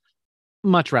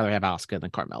 much rather have Asuka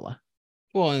than Carmella.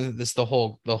 Well, and this her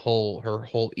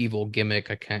whole evil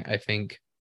gimmick. I think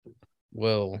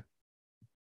will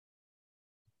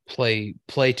play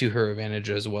to her advantage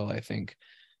as well. I think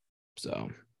so.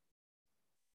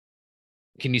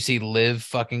 Can you see Liv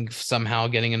fucking somehow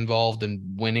getting involved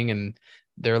and winning, and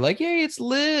they're like, "Yay, it's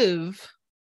Liv."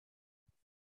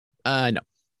 No.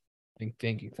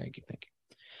 Thank you.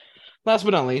 Last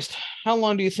but not least, how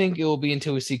long do you think it will be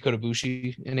until we see Kota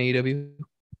Ibushi in AEW?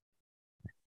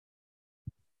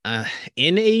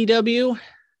 In AEW?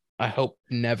 I hope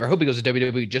never. I hope he goes to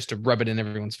WWE just to rub it in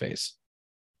everyone's face.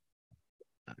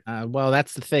 Well,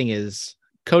 that's the thing is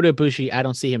Kota Ibushi, I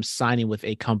don't see him signing with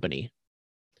a company.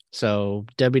 So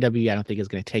WWE, I don't think is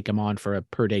going to take him on for a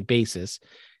per day basis.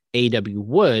 AEW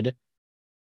would.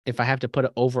 If I have to put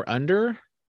it over under,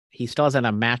 he still hasn't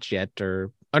had a match yet,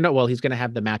 he's going to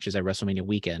have the matches at WrestleMania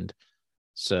weekend.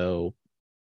 So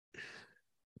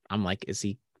I'm like, is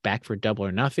he back for Double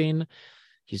or Nothing?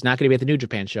 He's not going to be at the New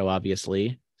Japan show,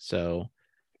 obviously. So,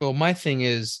 well, my thing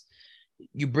is,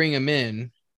 you bring him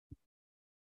in.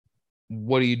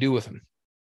 What do you do with him?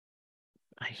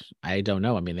 I don't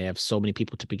know. I mean, they have so many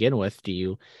people to begin with. Do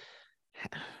you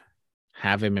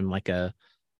have him in like a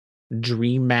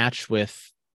dream match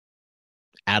with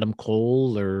Adam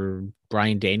Cole or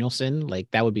Bryan Danielson? Like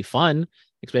that would be fun,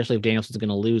 especially if Danielson's going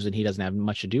to lose and he doesn't have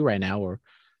much to do right now.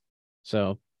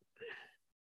 So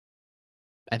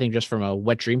I think just from a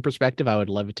wet dream perspective, I would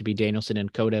love it to be Danielson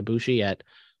and Kota Ibushi at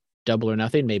Double or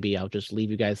Nothing. Maybe I'll just leave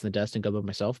you guys in the dust and go by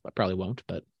myself. I probably won't,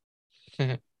 but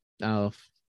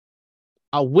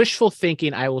wishful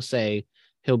thinking, I will say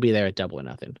he'll be there at Double or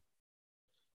Nothing.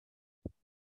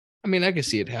 I mean, I can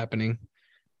see it happening,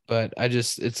 but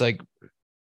it's like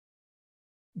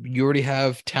you already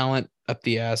have talent up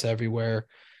the ass everywhere.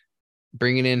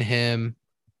 Bringing in him,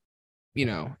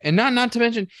 and not to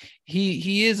mention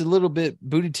he is a little bit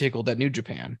booty tickled at New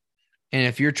Japan, and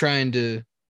if you're trying to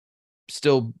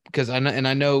still, because I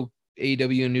know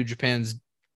AEW and New Japan's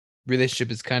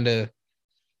relationship is kind of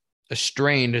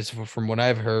strained as from what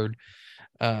I've heard.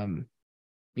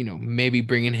 Maybe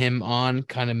bringing him on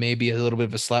kind of maybe a little bit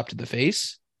of a slap to the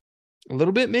face, a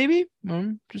little bit maybe.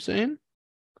 I'm just saying.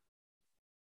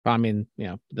 I mean,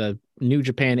 the New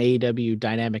Japan AEW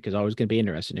dynamic is always going to be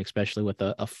interesting, especially with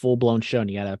a full-blown show. And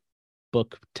you got to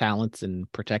book talents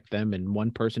and protect them. And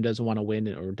one person doesn't want to win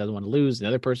or doesn't want to lose. The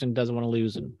other person doesn't want to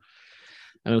lose. And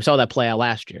I mean, we saw that play out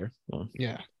last year. Well,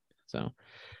 yeah. So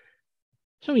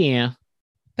yeah.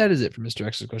 That is it for Mr.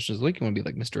 X's questions of the week. You want to be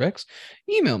like Mr. X?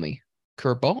 Email me,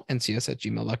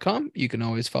 curveballncs@gmail.com. You can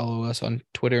always follow us on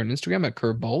Twitter and Instagram at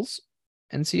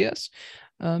curveballsncs.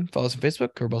 Follow us on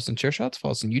Facebook, Curveballs and Chair Shots.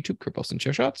 Follow us on YouTube, Curveballs and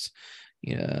Chair Shots.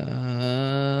 Yeah.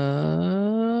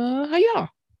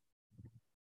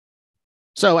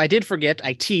 So I did forget.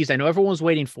 I teased. I know everyone was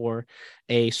waiting for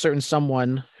a certain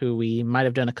someone who we might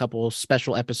have done a couple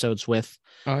special episodes with.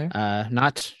 Oh, yeah?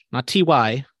 Not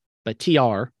TY, but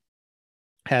TR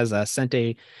has sent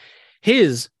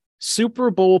his Super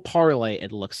Bowl parlay.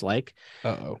 It looks like.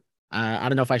 Uh-oh. I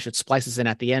don't know if I should splice this in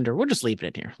at the end or we'll just leave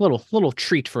it in here. Little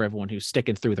treat for everyone who's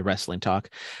sticking through the wrestling talk.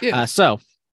 Yeah. So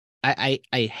I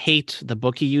hate the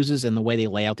book he uses and the way they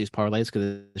lay out these parlays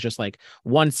because it's just like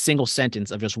one single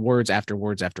sentence of just words after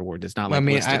words after word. It's not like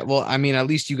I mean, at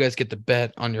least you guys get the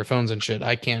bet on your phones and shit.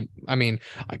 I can't. I mean,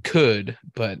 I could,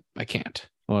 but I can't.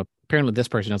 Well, apparently this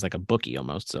person is like a bookie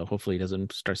almost, so hopefully he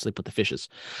doesn't start sleep with the fishes.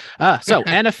 So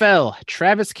NFL,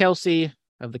 Travis Kelce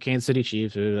of the Kansas City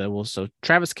Chiefs. So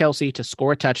Travis Kelce to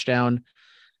score a touchdown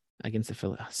against the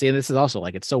Philly. See, this is also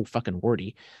like it's so fucking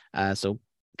wordy. So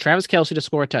Travis Kelce to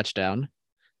score a touchdown,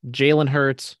 Jalen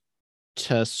Hurts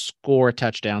to score a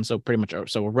touchdown. So pretty much, a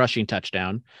rushing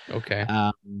touchdown. Okay.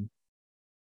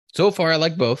 So far, I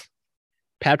like both.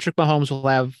 Patrick Mahomes will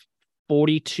have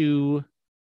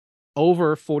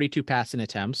over 42 passing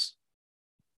attempts.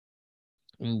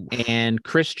 Ooh. And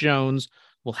Chris Jones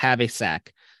will have a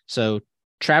sack. So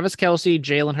Travis Kelce,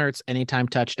 Jalen Hurts, anytime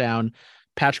touchdown.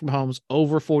 Patrick Mahomes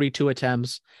over 42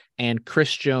 attempts, and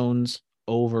Chris Jones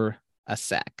over a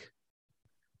sack.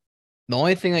 The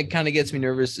only thing that kind of gets me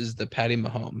nervous is the Patty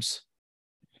Mahomes.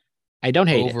 I don't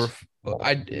hate it.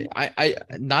 I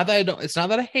not that I don't. It's not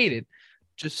that I hate it.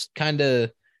 Just kind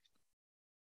of.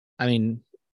 I mean,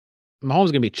 Mahomes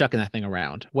is gonna be chucking that thing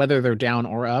around, whether they're down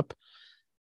or up.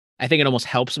 I think it almost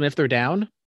helps them if they're down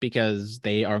because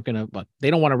they aren't gonna. They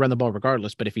don't want to run the ball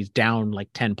regardless. But if he's down like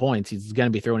 10 points, he's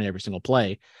gonna be throwing it every single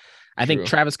play. I think True.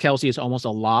 Travis Kelce is almost a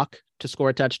lock to score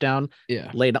a touchdown.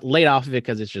 Yeah. Late off of it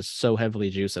because it's just so heavily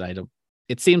juiced that I don't.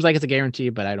 It seems like it's a guarantee,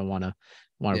 but I don't want to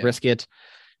Yeah. risk it.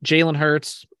 Jalen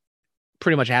Hurts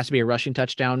pretty much has to be a rushing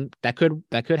touchdown. That could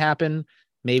happen.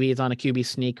 Maybe it's on a QB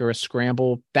sneak or a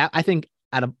scramble. That I think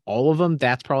out of all of them,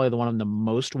 that's probably the one I'm the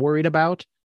most worried about.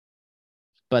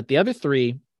 But the other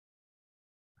three,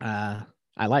 I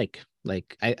like.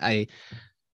 Like I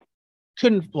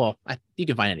couldn't. Well, you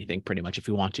can find anything pretty much if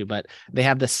you want to, but they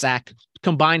have the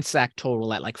combined sack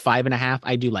total at like 5.5.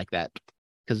 I do like that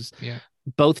because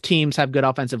both teams have good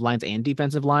offensive lines and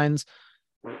defensive lines.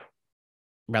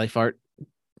 Rally fart.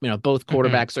 Both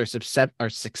quarterbacks are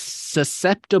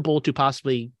susceptible to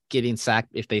possibly getting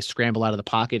sacked if they scramble out of the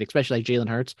pocket, especially like Jalen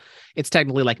Hurts. It's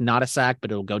technically like not a sack,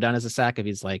 but it'll go down as a sack if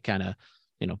he's like kind of,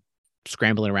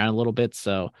 scrambling around a little bit.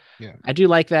 So I do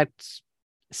like that.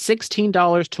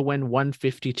 $16 to win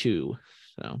 152.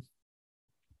 So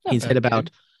he's hit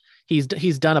about, he's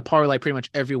done a parlay pretty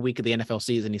much every week of the NFL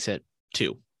season. He's hit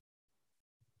 2.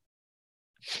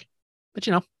 But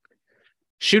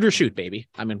shoot or shoot, baby.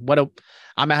 I mean,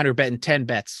 I'm out here betting 10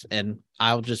 bets, and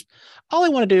all I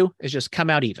want to do is just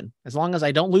come out even. As long as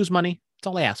I don't lose money, that's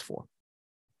all I ask for.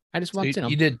 I just want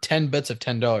you did 10 bets of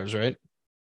 $10, right?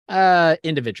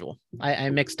 Individual. I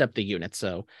mixed up the units.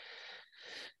 So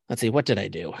let's see, what did I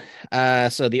do?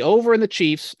 So the over in the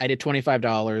Chiefs, I did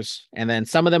 $25, and then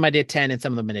some of them I did 10, and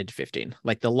some of them I did 15.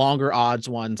 Like the longer odds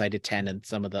ones, I did 10, and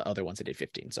some of the other ones I did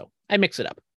 15. So I mix it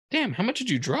up. Damn, how much did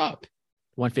you drop?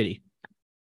 150.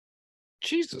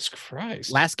 Jesus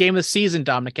Christ. Last game of the season,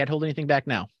 Dominic. Can't hold anything back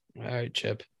now. All right,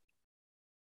 Chip.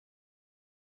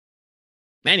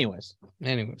 Anyways,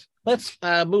 let's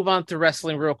move on to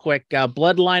wrestling real quick.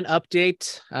 Bloodline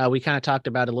update. We kind of talked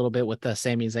about it a little bit with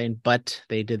Sami Zayn, but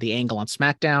they did the angle on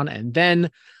SmackDown, and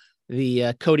then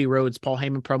the Cody Rhodes, Paul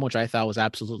Heyman promo, which I thought was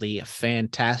absolutely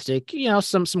fantastic.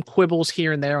 Some quibbles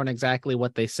here and there on exactly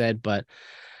what they said, but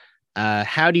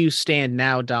how do you stand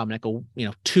now, Dominic?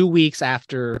 2 weeks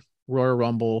after Royal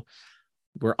Rumble,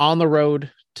 we're on the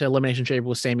road to Elimination Chamber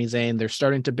with Sami Zayn. They're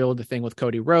starting to build the thing with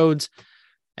Cody Rhodes.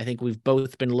 I think we've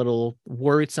both been a little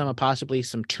worried of possibly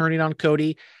some turning on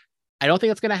Cody. I don't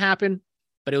think that's going to happen,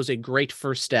 but it was a great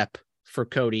first step for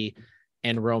Cody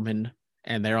and Roman,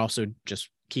 and they're also just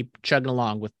keep chugging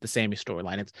along with the Sami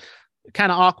storyline. It's kind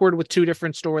of awkward with 2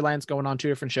 different storylines going on 2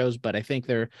 different shows, but I think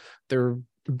they're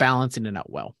balancing it out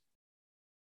well.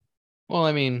 Well,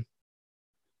 I mean,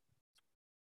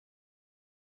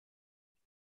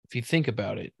 if you think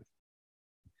about it,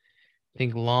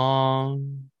 think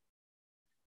long,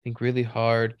 think really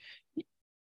hard.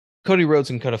 Cody Rhodes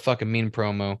can cut a fucking mean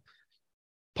promo.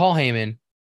 Paul Heyman,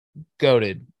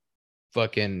 goated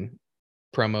fucking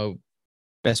promo.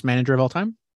 Best manager of all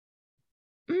time?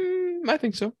 I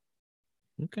think so.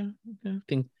 Okay. I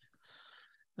think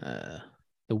the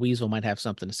Weasel might have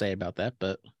something to say about that,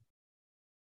 but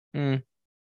no.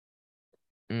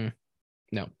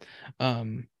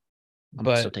 I'm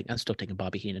still taking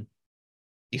Bobby Heenan.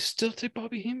 You still take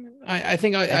Bobby Heenan? I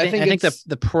think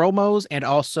the promos and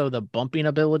also the bumping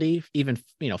ability, even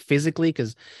physically,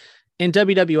 because in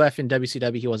WWF and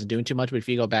WCW he wasn't doing too much, but if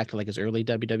you go back to like his early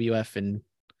WWF and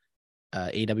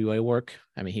AWA work,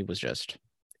 I mean, he was just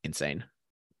insane.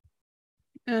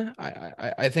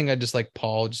 I think I just like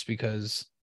Paul just because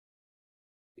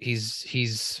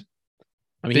he's.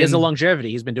 I mean, he has the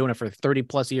longevity. He's been doing it for 30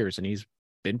 plus years, and he's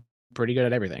been pretty good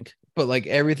at everything. But like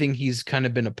everything he's kind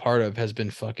of been a part of has been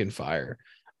fucking fire.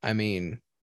 I mean,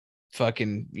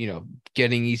 fucking,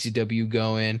 getting ECW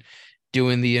going,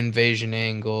 doing the invasion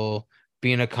angle,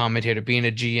 being a commentator, being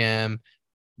a GM,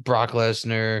 Brock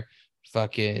Lesnar,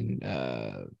 fucking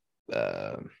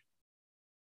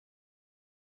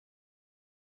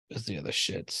what's the other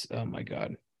shits? Oh my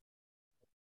god.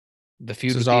 The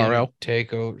feud Cesaro,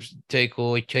 Takeover,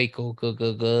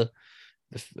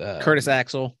 Curtis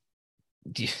Axel.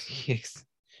 Yes.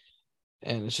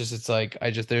 And it's like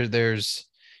there's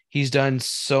he's done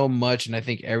so much, and I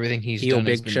think everything he's done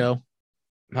Big Show.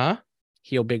 Huh?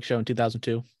 Heel Big Show in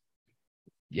 2002.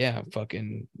 Yeah,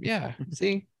 fucking yeah.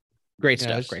 See? Great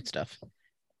stuff.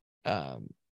 And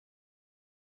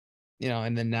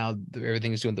then now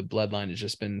everything he's doing, the bloodline has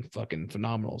just been fucking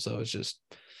phenomenal. So it's just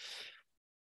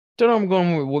don't know.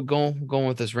 I'm going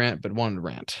with this rant, but wanted to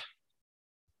rant.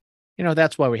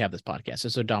 That's why we have this podcast,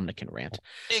 so Dominic can rant.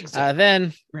 Exactly.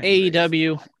 Then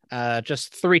AEW,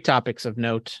 just 3 topics of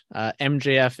note.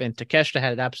 MJF and Takeshita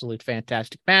had an absolute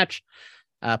fantastic match.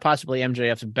 Possibly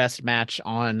MJF's best match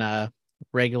on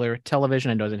regular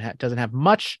television. I know it doesn't have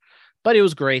much, but it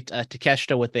was great.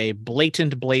 Takeshita with a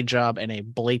blatant blade job and a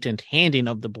blatant handing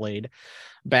of the blade.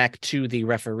 back to the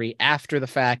referee after the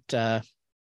fact.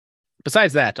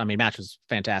 Besides that, I mean, match was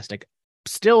fantastic.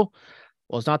 Still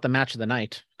was not the match of the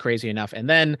night, crazy enough. And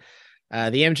then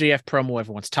the MJF promo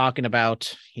everyone's talking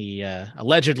about, he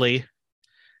allegedly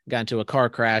got into a car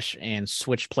crash and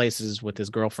switched places with his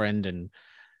girlfriend and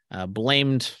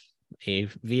blamed a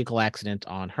vehicle accident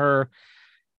on her.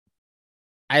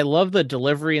 I love the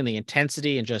delivery and the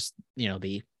intensity and just,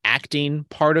 the acting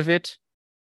part of it,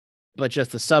 but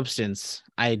just the substance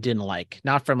I didn't like.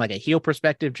 Not from like a heel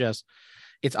perspective, just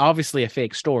it's obviously a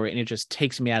fake story and it just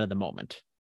takes me out of the moment.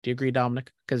 Do you agree,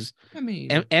 Dominic? Because I mean,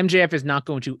 MJF is not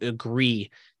going to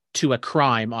agree to a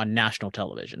crime on national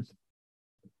television.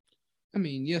 I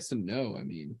mean, yes and no. I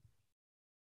mean,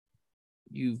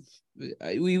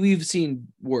 we've seen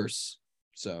worse,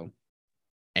 so,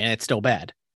 and it's still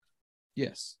bad.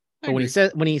 Yes, but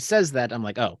when he says that, I'm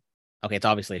like, oh, okay, it's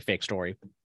obviously a fake story.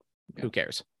 Yeah. Who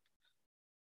cares?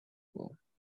 Well,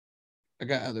 I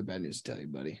got other bad news to tell you,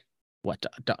 buddy. What?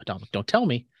 Don't tell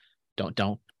me.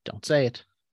 Don't say it.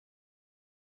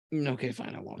 Okay,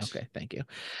 fine, I won't. Okay, thank you.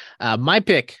 My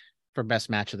pick for best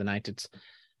match of the night. It's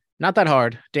not that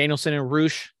hard. Danielson and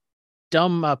Rush.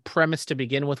 Dumb premise to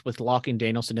begin with locking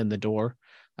Danielson in the door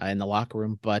in the locker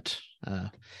room, but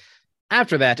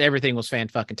after that, everything was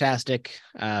fan-fucking-tastic.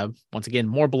 Once again,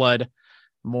 more blood,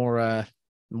 more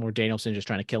Danielson just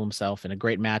trying to kill himself in a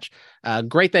great match.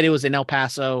 Great that it was in El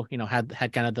Paso,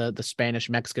 had kind of the Spanish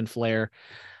Mexican flair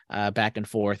back and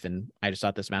forth. And I just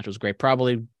thought this match was great.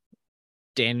 Probably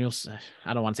Danielson,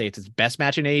 I don't want to say it's his best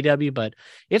match in AEW, but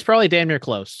it's probably damn near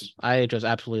close. I just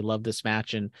absolutely love this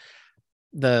match. And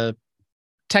the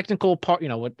technical part,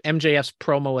 what MJF's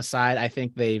promo aside, I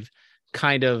think they've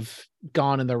kind of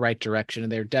gone in the right direction,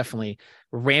 and they're definitely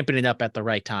ramping it up at the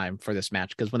right time for this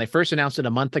match. Because when they first announced it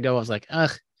a month ago, I was like,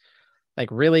 ugh, like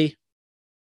really?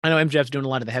 I know MJF's doing a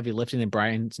lot of the heavy lifting and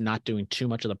Bryan's not doing too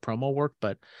much of the promo work,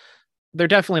 but they're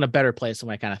definitely in a better place than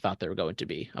I kind of thought they were going to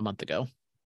be a month ago.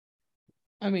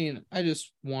 I mean, I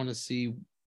just want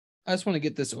to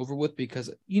get this over with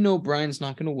because Bryan's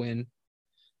not going to win.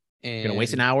 And going to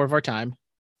waste an hour of our time.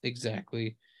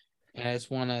 Exactly. And I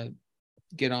just want to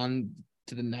get on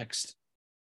to the next,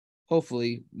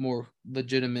 hopefully more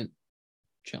legitimate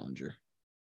challenger.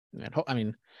 I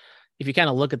mean, if you kind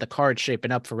of look at the card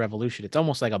shaping up for Revolution, it's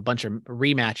almost like a bunch of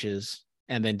rematches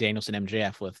and then Danielson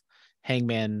MJF with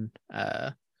Hangman,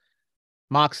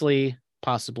 Moxley,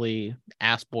 possibly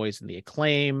Ass Boys and the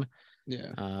Acclaim,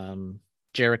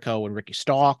 Jericho and Ricky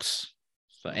Starks.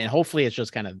 So, and hopefully it's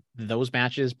just kind of those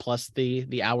matches plus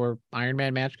the hour Iron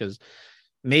Man match, because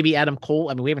maybe Adam Cole.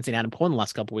 I mean, we haven't seen Adam Cole in the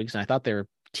last couple of weeks, and I thought they're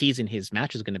teasing his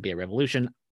match is going to be a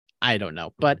Revolution. I don't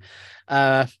know, but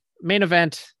main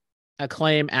event,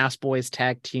 Acclaim, Ass Boys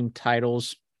tag team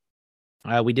titles.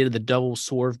 We did the double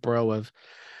swerve bro of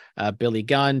Billy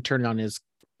Gunn turning on the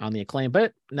Acclaim,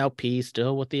 but no, P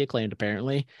still with the Acclaimed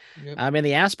apparently. Yep. And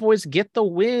the Ass Boys get the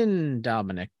win,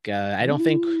 Dominic. I don't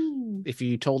think if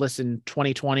you told us in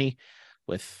 2020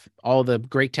 with all the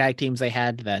great tag teams they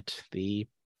had that the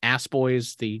Ass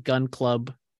Boys, the Gun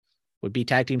Club, would be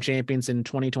tag team champions in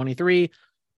 2023,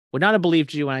 would not have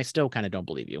believed you, and I still kind of don't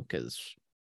believe you because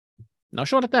no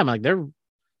short at them. Like they're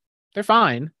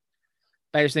fine.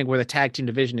 But I just think where the tag team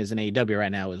division is in AEW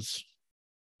right now is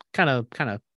kind of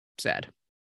sad.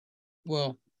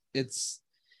 Well, it's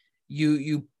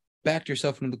you backed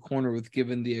yourself into the corner with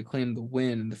giving the Acclaim the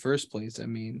win in the first place. I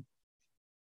mean,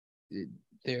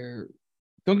 don't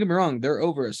get me wrong, they're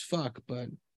over as fuck, but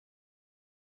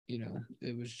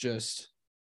it was just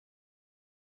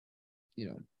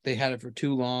they had it for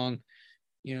too long,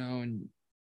 and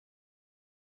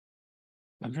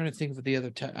I'm trying to think of the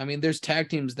other I mean, there's tag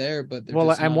teams there, but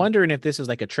I'm wondering if this is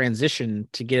like a transition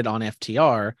to get it on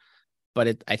FTR.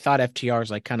 But I thought FTR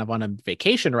is like kind of on a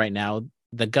vacation right now.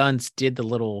 The Guns did the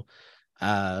little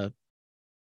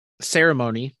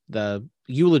ceremony, the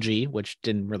eulogy, which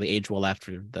didn't really age well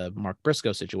after the Mark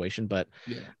Briscoe situation, but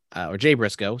or Jay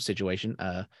Briscoe situation.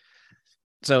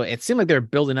 So it seemed like they're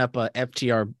building up a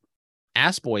FTR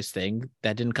Ass Boys thing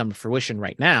that didn't come to fruition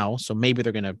right now. So maybe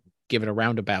they're going to give it a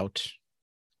roundabout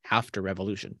after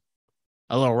Revolution,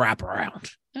 a little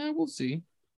wraparound. We'll see.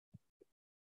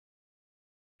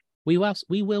 We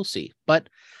will see. But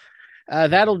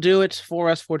that'll do it for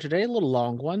us for today. A little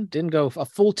long one. Didn't go a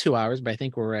full 2 hours, but I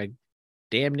think we're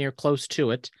damn near close to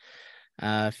it.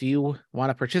 If you want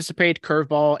to participate,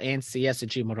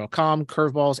 curveball@gmail.com,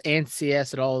 curveballs and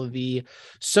CS at all of the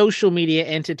social media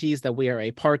entities that we are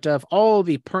a part of. All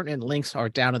the pertinent links are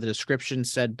down in the description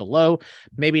said below.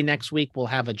 Maybe next week we'll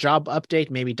have a job update.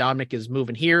 Maybe Dominic is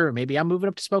moving here, or maybe I'm moving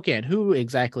up to Spokane. Who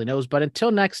exactly knows? But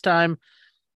until next time,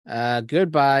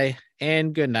 Goodbye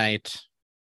and good night.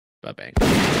 Bye bye.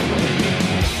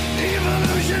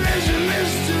 Evolution.